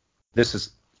 this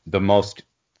is the most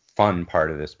fun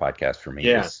part of this podcast for me.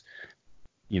 Yeah. Is,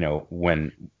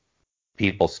 when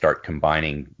people start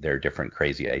combining their different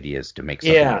crazy ideas to make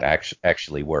something that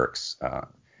actually works,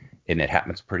 and it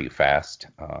happens pretty fast.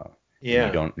 You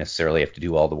don't necessarily have to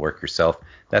do all the work yourself.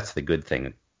 That's the good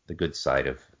thing, the good side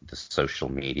of the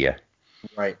social media.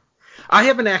 Right. I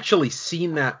haven't actually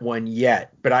seen that one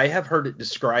yet, but I have heard it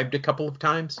described a couple of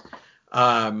times.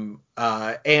 And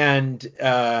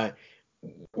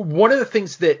one of the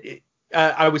things that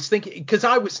I was thinking, because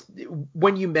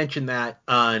when you mentioned that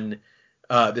on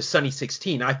the Sunny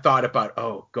 16, I thought about,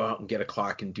 go out and get a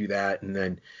clock and do that,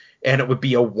 and it would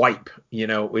be a wipe,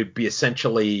 it would be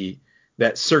essentially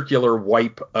that circular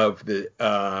wipe of the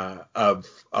of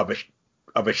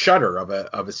a shutter, of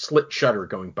a slit shutter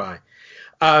going by.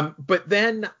 But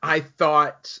then I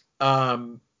thought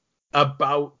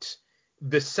about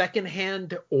the second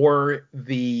hand or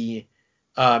the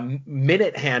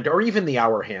minute hand or even the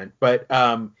hour hand, but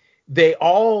they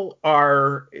all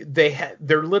are,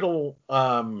 they're little, what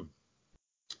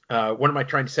am I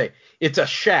trying to say? It's a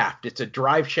shaft. It's a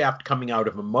drive shaft coming out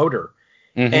of a motor.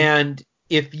 Mm-hmm. And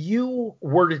if you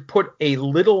were to put a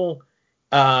little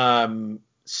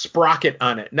sprocket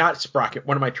on it, not sprocket,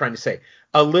 what am I trying to say?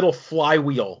 A little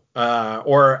flywheel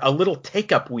or a little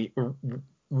take-up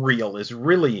reel is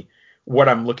really what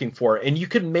I'm looking for. And you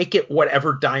could make it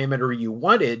whatever diameter you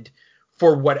wanted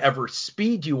for whatever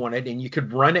speed you wanted, and you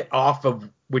could run it off of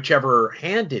whichever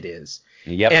hand it is.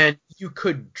 Yep. And you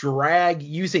could drag,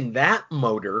 using that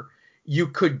motor, you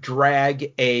could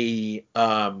drag a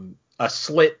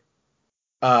slit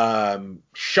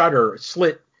shutter,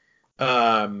 what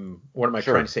am I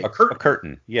trying to say? A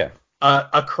curtain, yeah.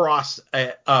 across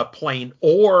a plane,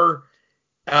 or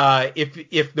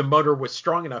if the motor was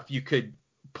strong enough, you could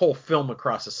pull film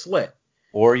across a slit.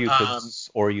 Or you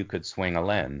could swing a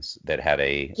lens that had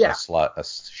a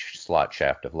slot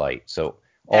shaft of light. So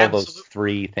all those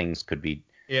three things could be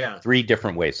three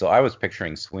different ways. So I was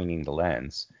picturing swinging the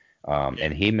lens,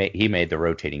 and he made the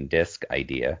rotating disc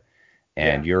idea,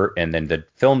 and and then the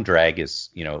film drag is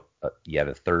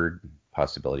the third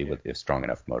possibility with a strong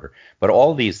enough motor. But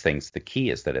all these things, the key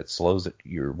is that it slows it.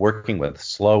 You're working with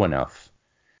slow enough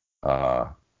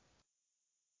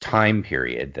time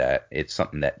period that it's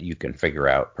something that you can figure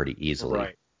out pretty easily,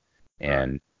 right.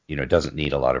 And it doesn't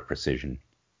need a lot of precision.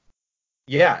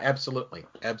 Yeah, absolutely.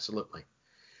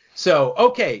 So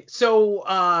okay, so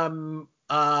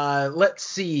let's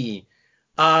see.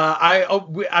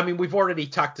 I mean, we've already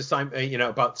talked to Simon,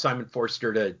 about Simon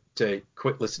Forster to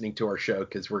quit listening to our show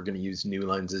because we're going to use new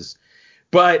lenses.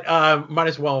 But might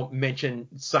as well mention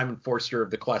Simon Forster of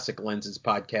the Classic Lenses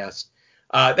podcast.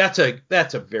 That's a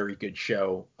very good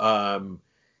show.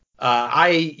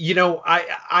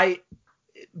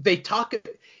 They talk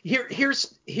here.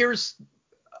 Here's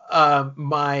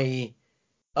my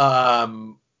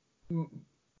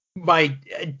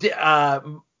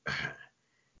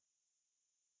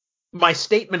my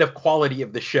statement of quality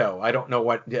of the show. I don't know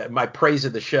what my praise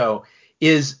of the show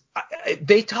is.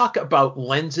 They talk about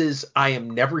lenses I am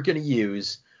never going to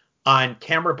use on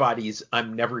camera bodies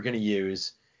I'm never going to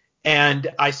use, and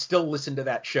I still listen to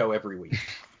that show every week.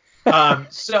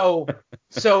 So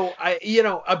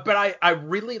I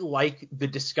really like the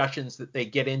discussions that they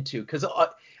get into, because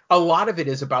a lot of it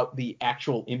is about the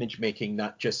actual image making,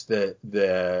 not just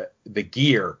the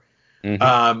gear.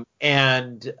 Mm-hmm.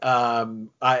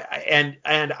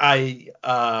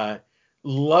 I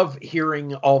love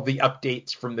hearing all the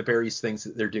updates from the various things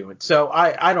that they're doing. So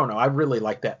I don't know. I really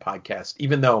like that podcast,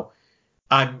 even though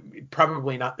I'm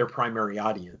probably not their primary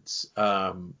audience.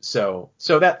 So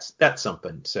that's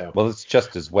something. So, well, it's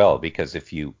just as well, because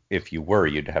if you were,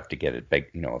 you'd have to get a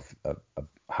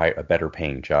better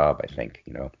paying job, I think,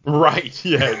 Right.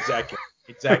 Yeah,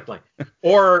 exactly.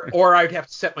 Or I'd have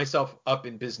to set myself up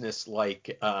in business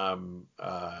like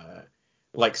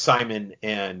Simon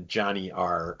and Johnny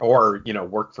are, or,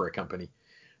 work for a company.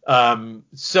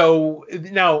 So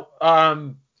now,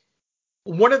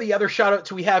 one of the other shout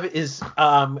outs we have is,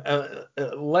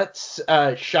 let's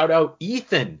shout out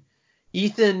Ethan.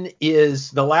 Ethan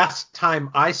is, the last time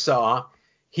I saw,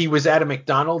 he was at a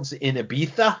McDonald's in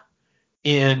Ibiza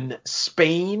in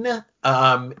Spain.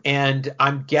 And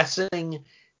I'm guessing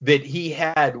that he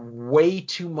had way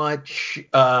too much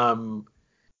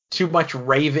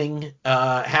raving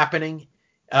happening,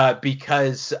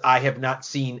 because I have not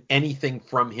seen anything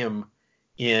from him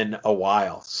in a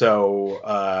while.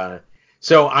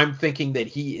 So I'm thinking that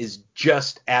he is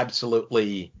just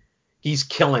absolutely, he's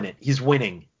killing it. He's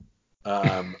winning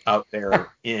out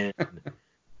there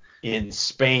in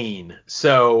Spain.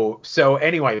 So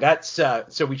anyway, that's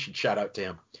so we should shout out to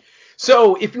him.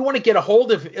 So if you want to get a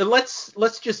hold of,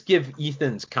 let's just give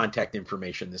Ethan's contact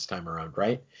information this time around,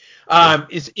 right?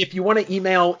 If you want to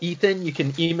email Ethan, you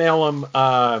can email him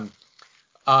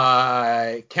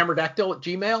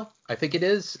cameradactyl@gmail.com, I think it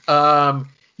is.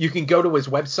 You can go to his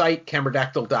website,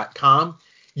 cameradactyl.com.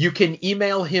 You can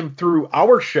email him through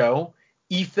our show,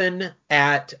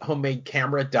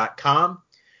 ethan@homemadecamera.com.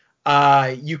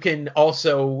 You can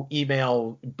also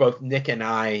email both Nick and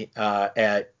I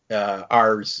at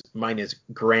mine is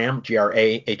Graham,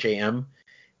 Graham,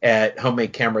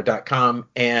 @homemadecamera.com,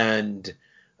 and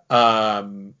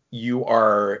you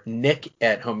are Nick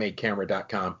at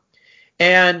homemadecamera.com.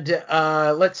 And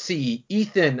let's see,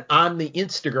 Ethan on the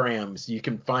Instagrams, you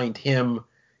can find him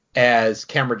as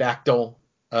Cameradactyl.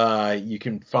 You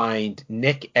can find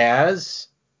Nick as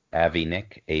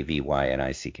Avynick,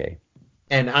 Avynick.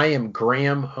 And I am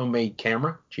Graham Homemade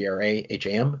Camera,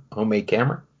 Graham Homemade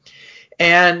Camera.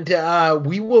 And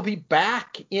we will be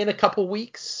back in a couple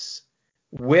weeks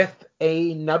with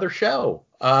another show.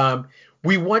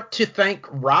 We want to thank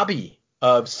Robbie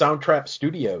of Soundtrap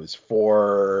Studios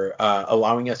for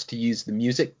allowing us to use the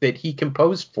music that he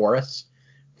composed for us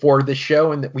for the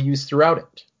show and that we use throughout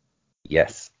it.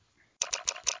 Yes.